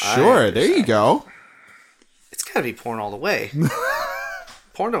Flint. Sure, there you go. It's got to be porn all the way.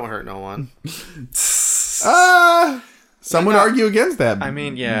 Porn don't hurt no one. Some would argue against that. I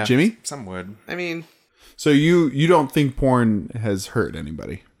mean, yeah, Jimmy? Some would. I mean, So you don't think porn has hurt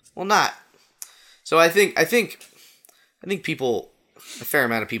anybody? well, not. So I think people, a fair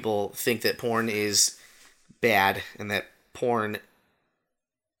amount of people think that porn is bad and that porn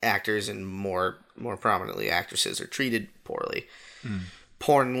actors and more prominently actresses are treated poorly.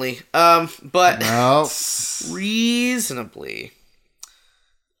 Pornly. But Well, reasonably,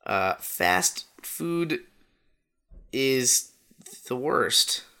 fast food is the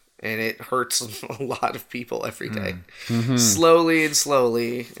worst, and it hurts a lot of people every day.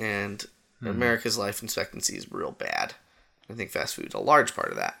 Slowly, and America's life expectancy is real bad. I think fast food's a large part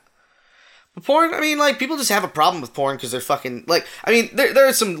of that. But porn, I mean, like, people just have a problem with porn because they're fucking, like, I mean, there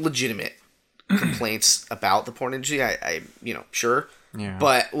are some legitimate complaints about the porn industry, I sure. Yeah.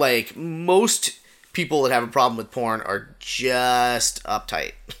 But, like, most people that have a problem with porn are just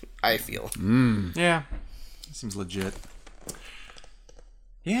uptight, I feel. Yeah, that seems legit.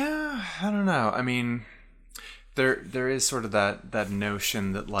 Yeah, I don't know. I mean, there is sort of that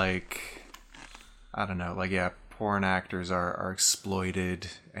notion that, like, I don't know, like, yeah, porn actors are exploited,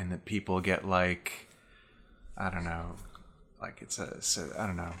 and that people get, like, I don't know, like I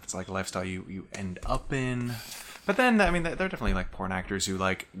don't know, it's like a lifestyle you end up in. But then, I mean, there are definitely like porn actors who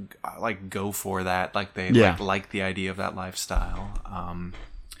like go for that, like they like the idea of that lifestyle.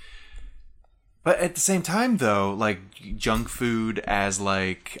 But at the same time, though, like junk food as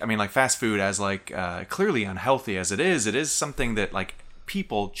like, I mean, like fast food as like clearly unhealthy as it is something that like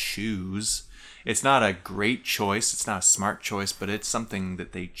people choose. It's not a great choice. It's not a smart choice, but it's something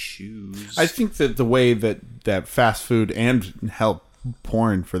that they choose. I think that the way that fast food and hell,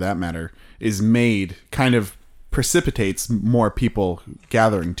 porn for that matter is made kind of precipitates more people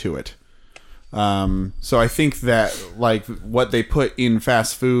gathering to it. So I think that like what they put in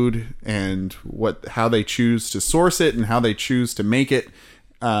fast food and how they choose to source it and how they choose to make it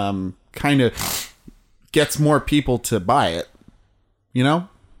kind of gets more people to buy it. You know?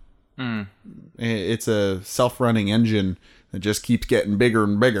 It's a self-running engine that just keeps getting bigger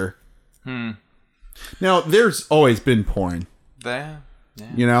and bigger. Now, there's always been porn. Yeah.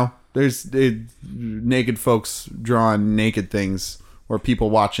 You know? There's naked folks drawing naked things or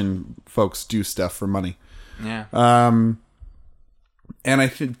people watching folks do stuff for money. Yeah. And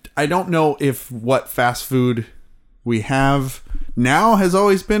I don't know if what fast food we have now has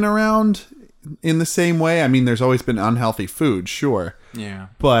always been around in the same way. I mean, there's always been unhealthy food, sure. Yeah.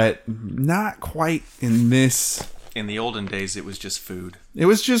 But not quite in this. In the olden days, it was just food. It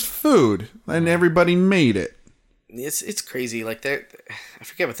was just food, and everybody made it. It's crazy. Like, I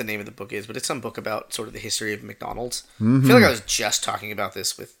forget what the name of the book is, but it's some book about sort of the history of McDonald's. I feel like I was just talking about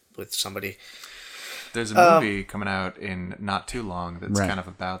this with somebody. There's a movie coming out in not too long that's Right. kind of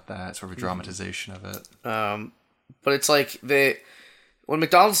about that, sort of a dramatization of it. But it's like when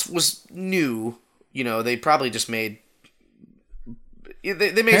McDonald's was new, you know, they probably just made they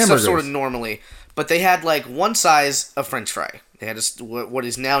made stuff Hamburgers. sort of normally, but they had like one size of French fry, They had what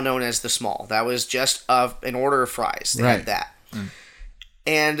is now known as the small. That was just an order of fries. They had that.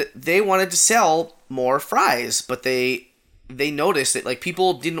 And they wanted to sell more fries, but they noticed that like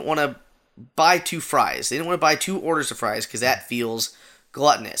people didn't want to buy 2 fries. They didn't want to buy 2 orders of fries because that feels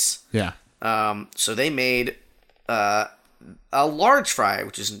gluttonous. Yeah. So they made a large fry,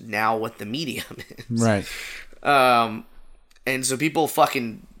 which is now what the medium is. Right. And so people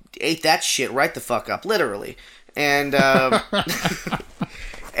fucking ate that shit right the fuck up, literally. And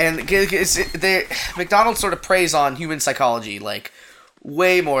McDonald's sort of preys on human psychology, like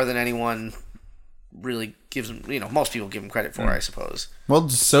way more than anyone really gives them. Most people give them credit for, I suppose. Well,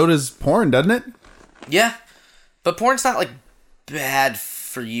 so does porn, doesn't it? Yeah, but porn's not like bad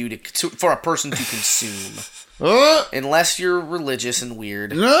for you for a person to consume, unless you're religious and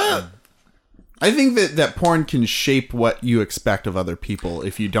weird. I think that porn can shape what you expect of other people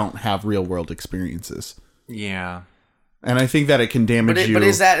if you don't have real world experiences. Yeah. And I think that it can damage you. But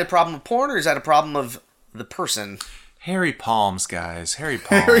is that a problem of porn, or is that a problem of the person? Hairy palms, guys. Hairy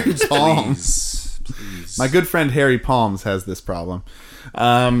palms. Hairy palms. Please. My good friend Harry Palms has this problem.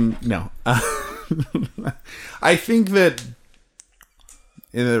 No. I think that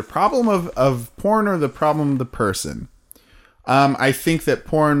the problem of porn or the problem of the person. I think that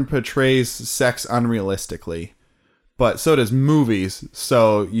porn portrays sex unrealistically, but so does movies.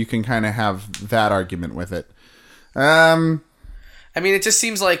 So you can kind of have that argument with it. I mean, it just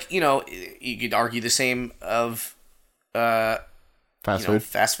seems like, you could argue the same of fast food.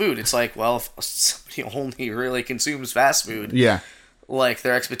 Fast food. It's like, well, if somebody only really consumes fast food, Yeah. like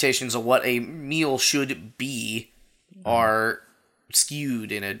their expectations of what a meal should be are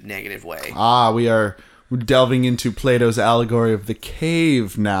skewed in a negative way. We are delving into Plato's allegory of the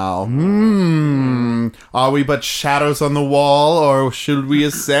cave now. Are we but shadows on the wall, or should we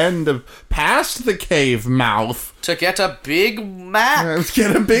ascend past the cave mouth To get a Big Mac. Let's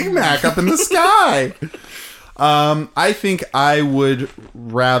get a Big Mac up in the sky? I think I would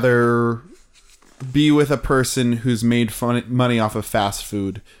rather be with a person who's made money off of fast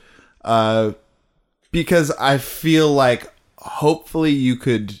food, because I feel like hopefully you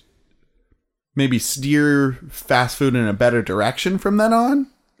could maybe steer fast food in a better direction from then on.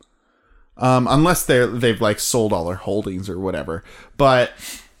 Unless they've like sold all their holdings or whatever. But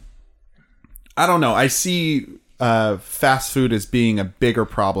I don't know. I see fast food as being a bigger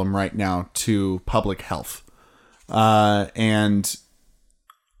problem right now to public health. And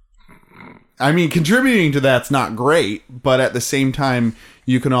I mean, contributing to that's not great, but at the same time,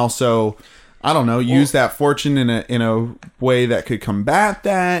 you can also, I don't know, use that fortune in a way that could combat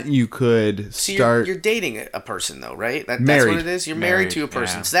that. You could start. You're dating a person though, right? That's Married. what it is. You're married to a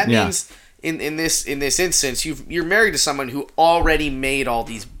person. Yeah. So that Yeah. means in this instance, you're married to someone who already made all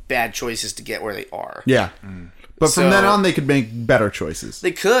these bad choices to get where they are. Yeah. But So- from then on, they could make better choices.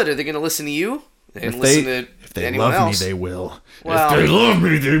 They could. Are they going to listen to you? And If listen they to anyone love else? me, they will. Well, If they love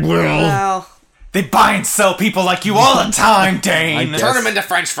me, they will. well, They buy and sell people like you all the time, Dane. turn them into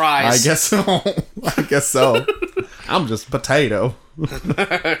French fries. I guess so. I guess so. I'm just a potato.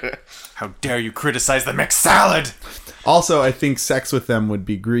 How dare you criticize the mixed salad? Also, I think sex with them would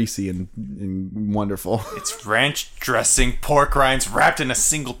be greasy and wonderful. It's ranch dressing, pork rinds wrapped in a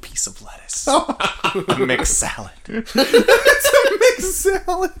single piece of lettuce. A mixed salad. It's a mixed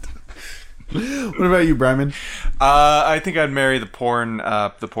salad. What about you, Bryman? I think I'd marry the porn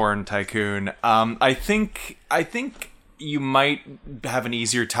tycoon. I think you might have an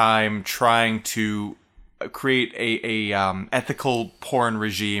easier time trying to create a ethical porn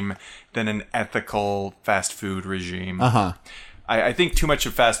regime than an ethical fast food regime. I think too much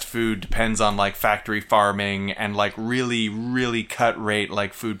of fast food depends on like factory farming and like really, really cut rate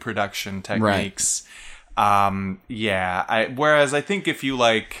like food production techniques. Whereas I think if you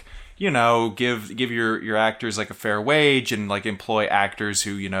like, give your actors like a fair wage and like employ actors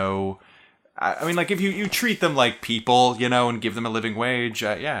who, I mean, like if you treat them like people, and give them a living wage,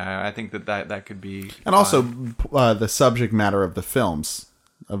 I think that could be. And also the subject matter of the films,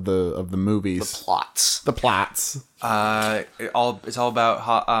 of the movies, The plots. It's all about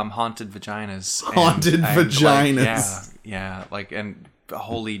haunted vaginas. Haunted vaginas. And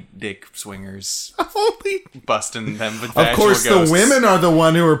holy dick swingers Holy. busting them with Of vaginal course, ghosts. the women are the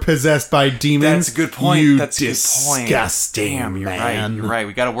one who are possessed by demons. That's a good point. You That's a good point. disgusting Damn, you're man. right. You're right.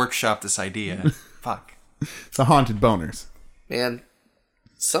 We got to workshop this idea. Fuck. The haunted boners. Man,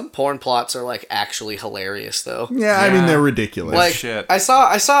 some porn plots are like actually hilarious though. Yeah, I mean they're ridiculous. Like shit. I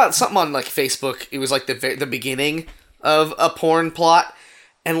saw something on like Facebook. It was like the beginning of a porn plot,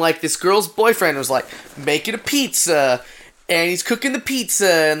 and like this girl's boyfriend was like making a pizza, and he's cooking the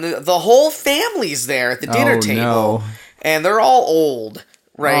pizza, and the whole family's there at the dinner table. No. and they're all old,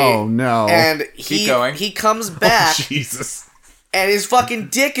 right? Oh, no. And Keep going. he comes back, Jesus. and his fucking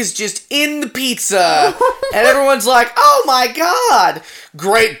dick is just in the pizza, and everyone's like, "Oh my god,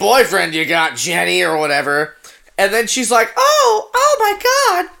 great boyfriend you got, Jenny," or whatever. And then she's like, "Oh my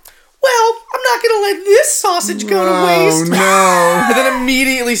god. Well, I'm not gonna let this sausage go to waste." No. And then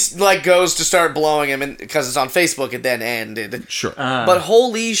immediately like goes to start blowing him, and because it's on Facebook, it then ended. Sure. But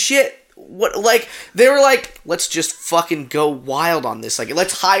holy shit. What, like, they were like, let's just fucking go wild on this. Like,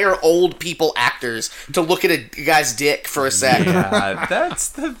 let's hire old people actors to look at a guy's dick for a sec. Yeah, that's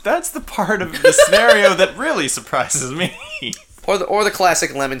the part of the scenario that really surprises me. Or the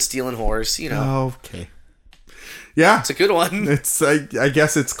classic lemon stealing horse, you know. Okay. Yeah. It's a good one. It's I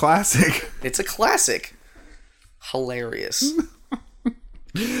guess it's classic. It's a classic. Hilarious.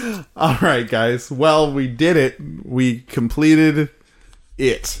 All right, guys. Well, we did it. We completed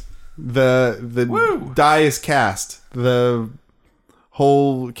it. The Woo. die is cast. The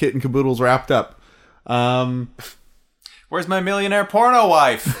whole kit and caboodle's wrapped up. Where's my millionaire porno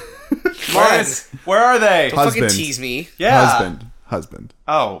wife? Mine. Where are they? Don't fucking Husband. tease me. Yeah. Husband.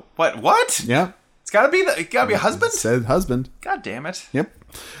 Oh, what? Yeah. It's gotta be a husband? Said husband. God damn it. Yep.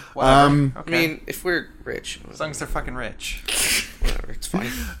 Whatever. I Okay. mean, if we're rich, As long as they're fucking rich. whatever, it's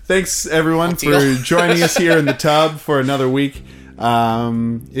fine. Thanks everyone for Deal. joining us here in the tub for another week.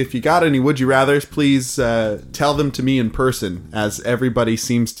 If you got any would you rathers, please tell them to me in person, as everybody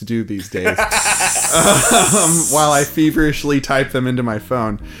seems to do these days. While I feverishly type them into my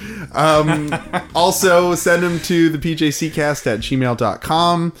phone. Also, send them to the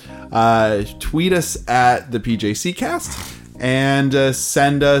pjccast@gmail.com. Tweet us at the pjccast. And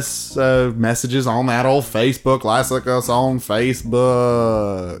send us messages on that old Facebook. Like us on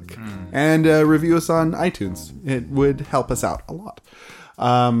Facebook. And review us on iTunes. It would help us out a lot.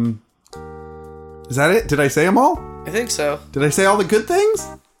 Is that it? Did I say them all? I think so. Did I say all the good things?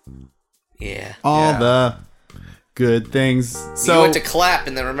 Yeah. All Yeah. the good things. So You went to clap,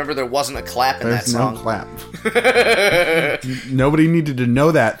 and then remember there wasn't a clap in that there's no song. clap. Nobody needed to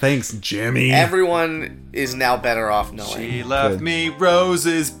know that. Thanks, Jimmy. Everyone is now better off knowing. She left Good. me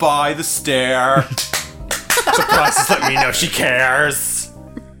roses by the stair. Surprise, let me know she cares.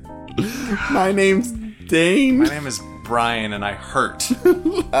 My name's Dane. My name is Brian and I hurt.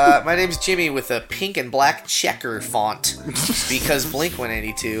 My name's Jimmy with a pink and black checker font because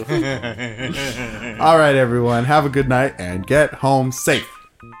Blink-182. All right, everyone. Have a good night and get home safe.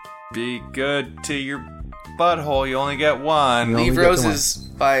 Be good to your butthole, you only get one. only Leave get the roses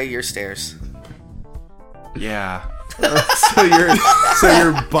by your stairs. Yeah. So your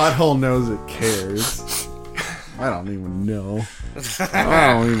butthole knows it cares. I don't even know.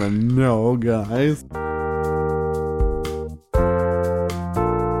 I don't even know, guys.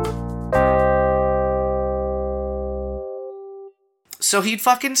 So he'd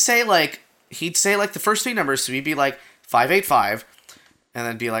fucking say like the first three numbers, so he'd be like 585, and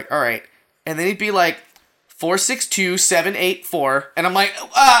then be like, all right, and then he'd be like 462784, and I'm like,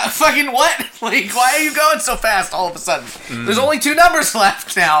 fucking what? Like, why are you going so fast all of a sudden? There's only two numbers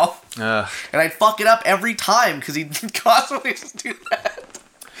left now, and I'd fuck it up every time because he'd constantly just do that.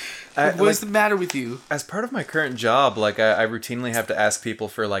 What's the matter with you? As part of my current job, like I routinely have to ask people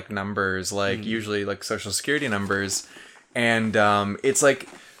for like numbers, like usually like social security numbers, and it's like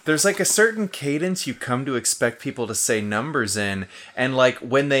there's like a certain cadence you come to expect people to say numbers in, and like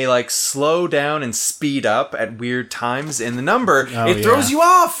when they like slow down and speed up at weird times in the number, it throws you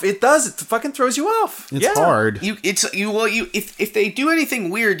off. It does. It fucking throws you off. It's hard. If they do anything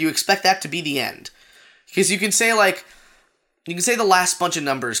weird, you expect that to be the end, because you can say the last bunch of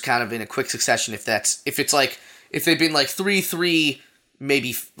numbers kind of in a quick succession if they've been like 3 3,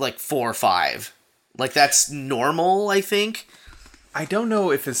 maybe like 4 5, like that's normal, I think. I don't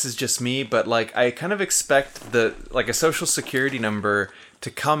know if this is just me, but like I kind of expect a social security number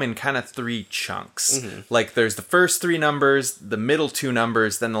to come in kind of 3 chunks. Like there's the first 3 numbers, the middle 2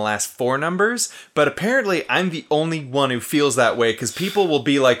 numbers, then the last 4 numbers. But apparently I'm the only one who feels that way, because people will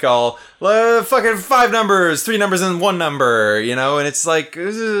be like all fucking 5 numbers, 3 numbers, and 1 number, you know, and it's like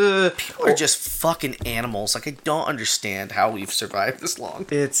People are just fucking animals. Like, I don't understand how we've survived this long.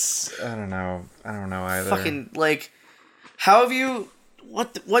 it's I don't know either. Fucking like, how have you?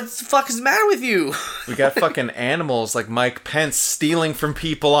 What the fuck is the matter with you? We got fucking animals like Mike Pence stealing from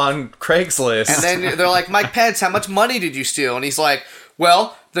people on Craigslist. And then they're like, Mike Pence, how much money did you steal? And he's like,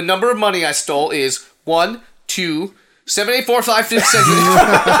 well, the number of money I stole is 1, 2, 7, 8, 4, 5, 6, 7.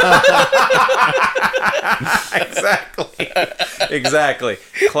 Exactly.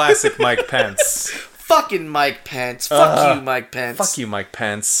 Classic Mike Pence. Fucking Mike Pence. Fuck you, Mike Pence. Fuck you, Mike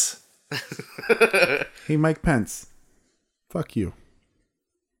Pence. Hey, Mike Pence. Fuck you.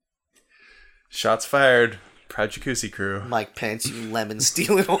 Shots fired. Proud Jacuzzi crew. Mike Pence, you lemon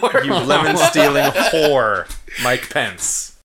stealing whore. You lemon stealing whore. Mike Pence.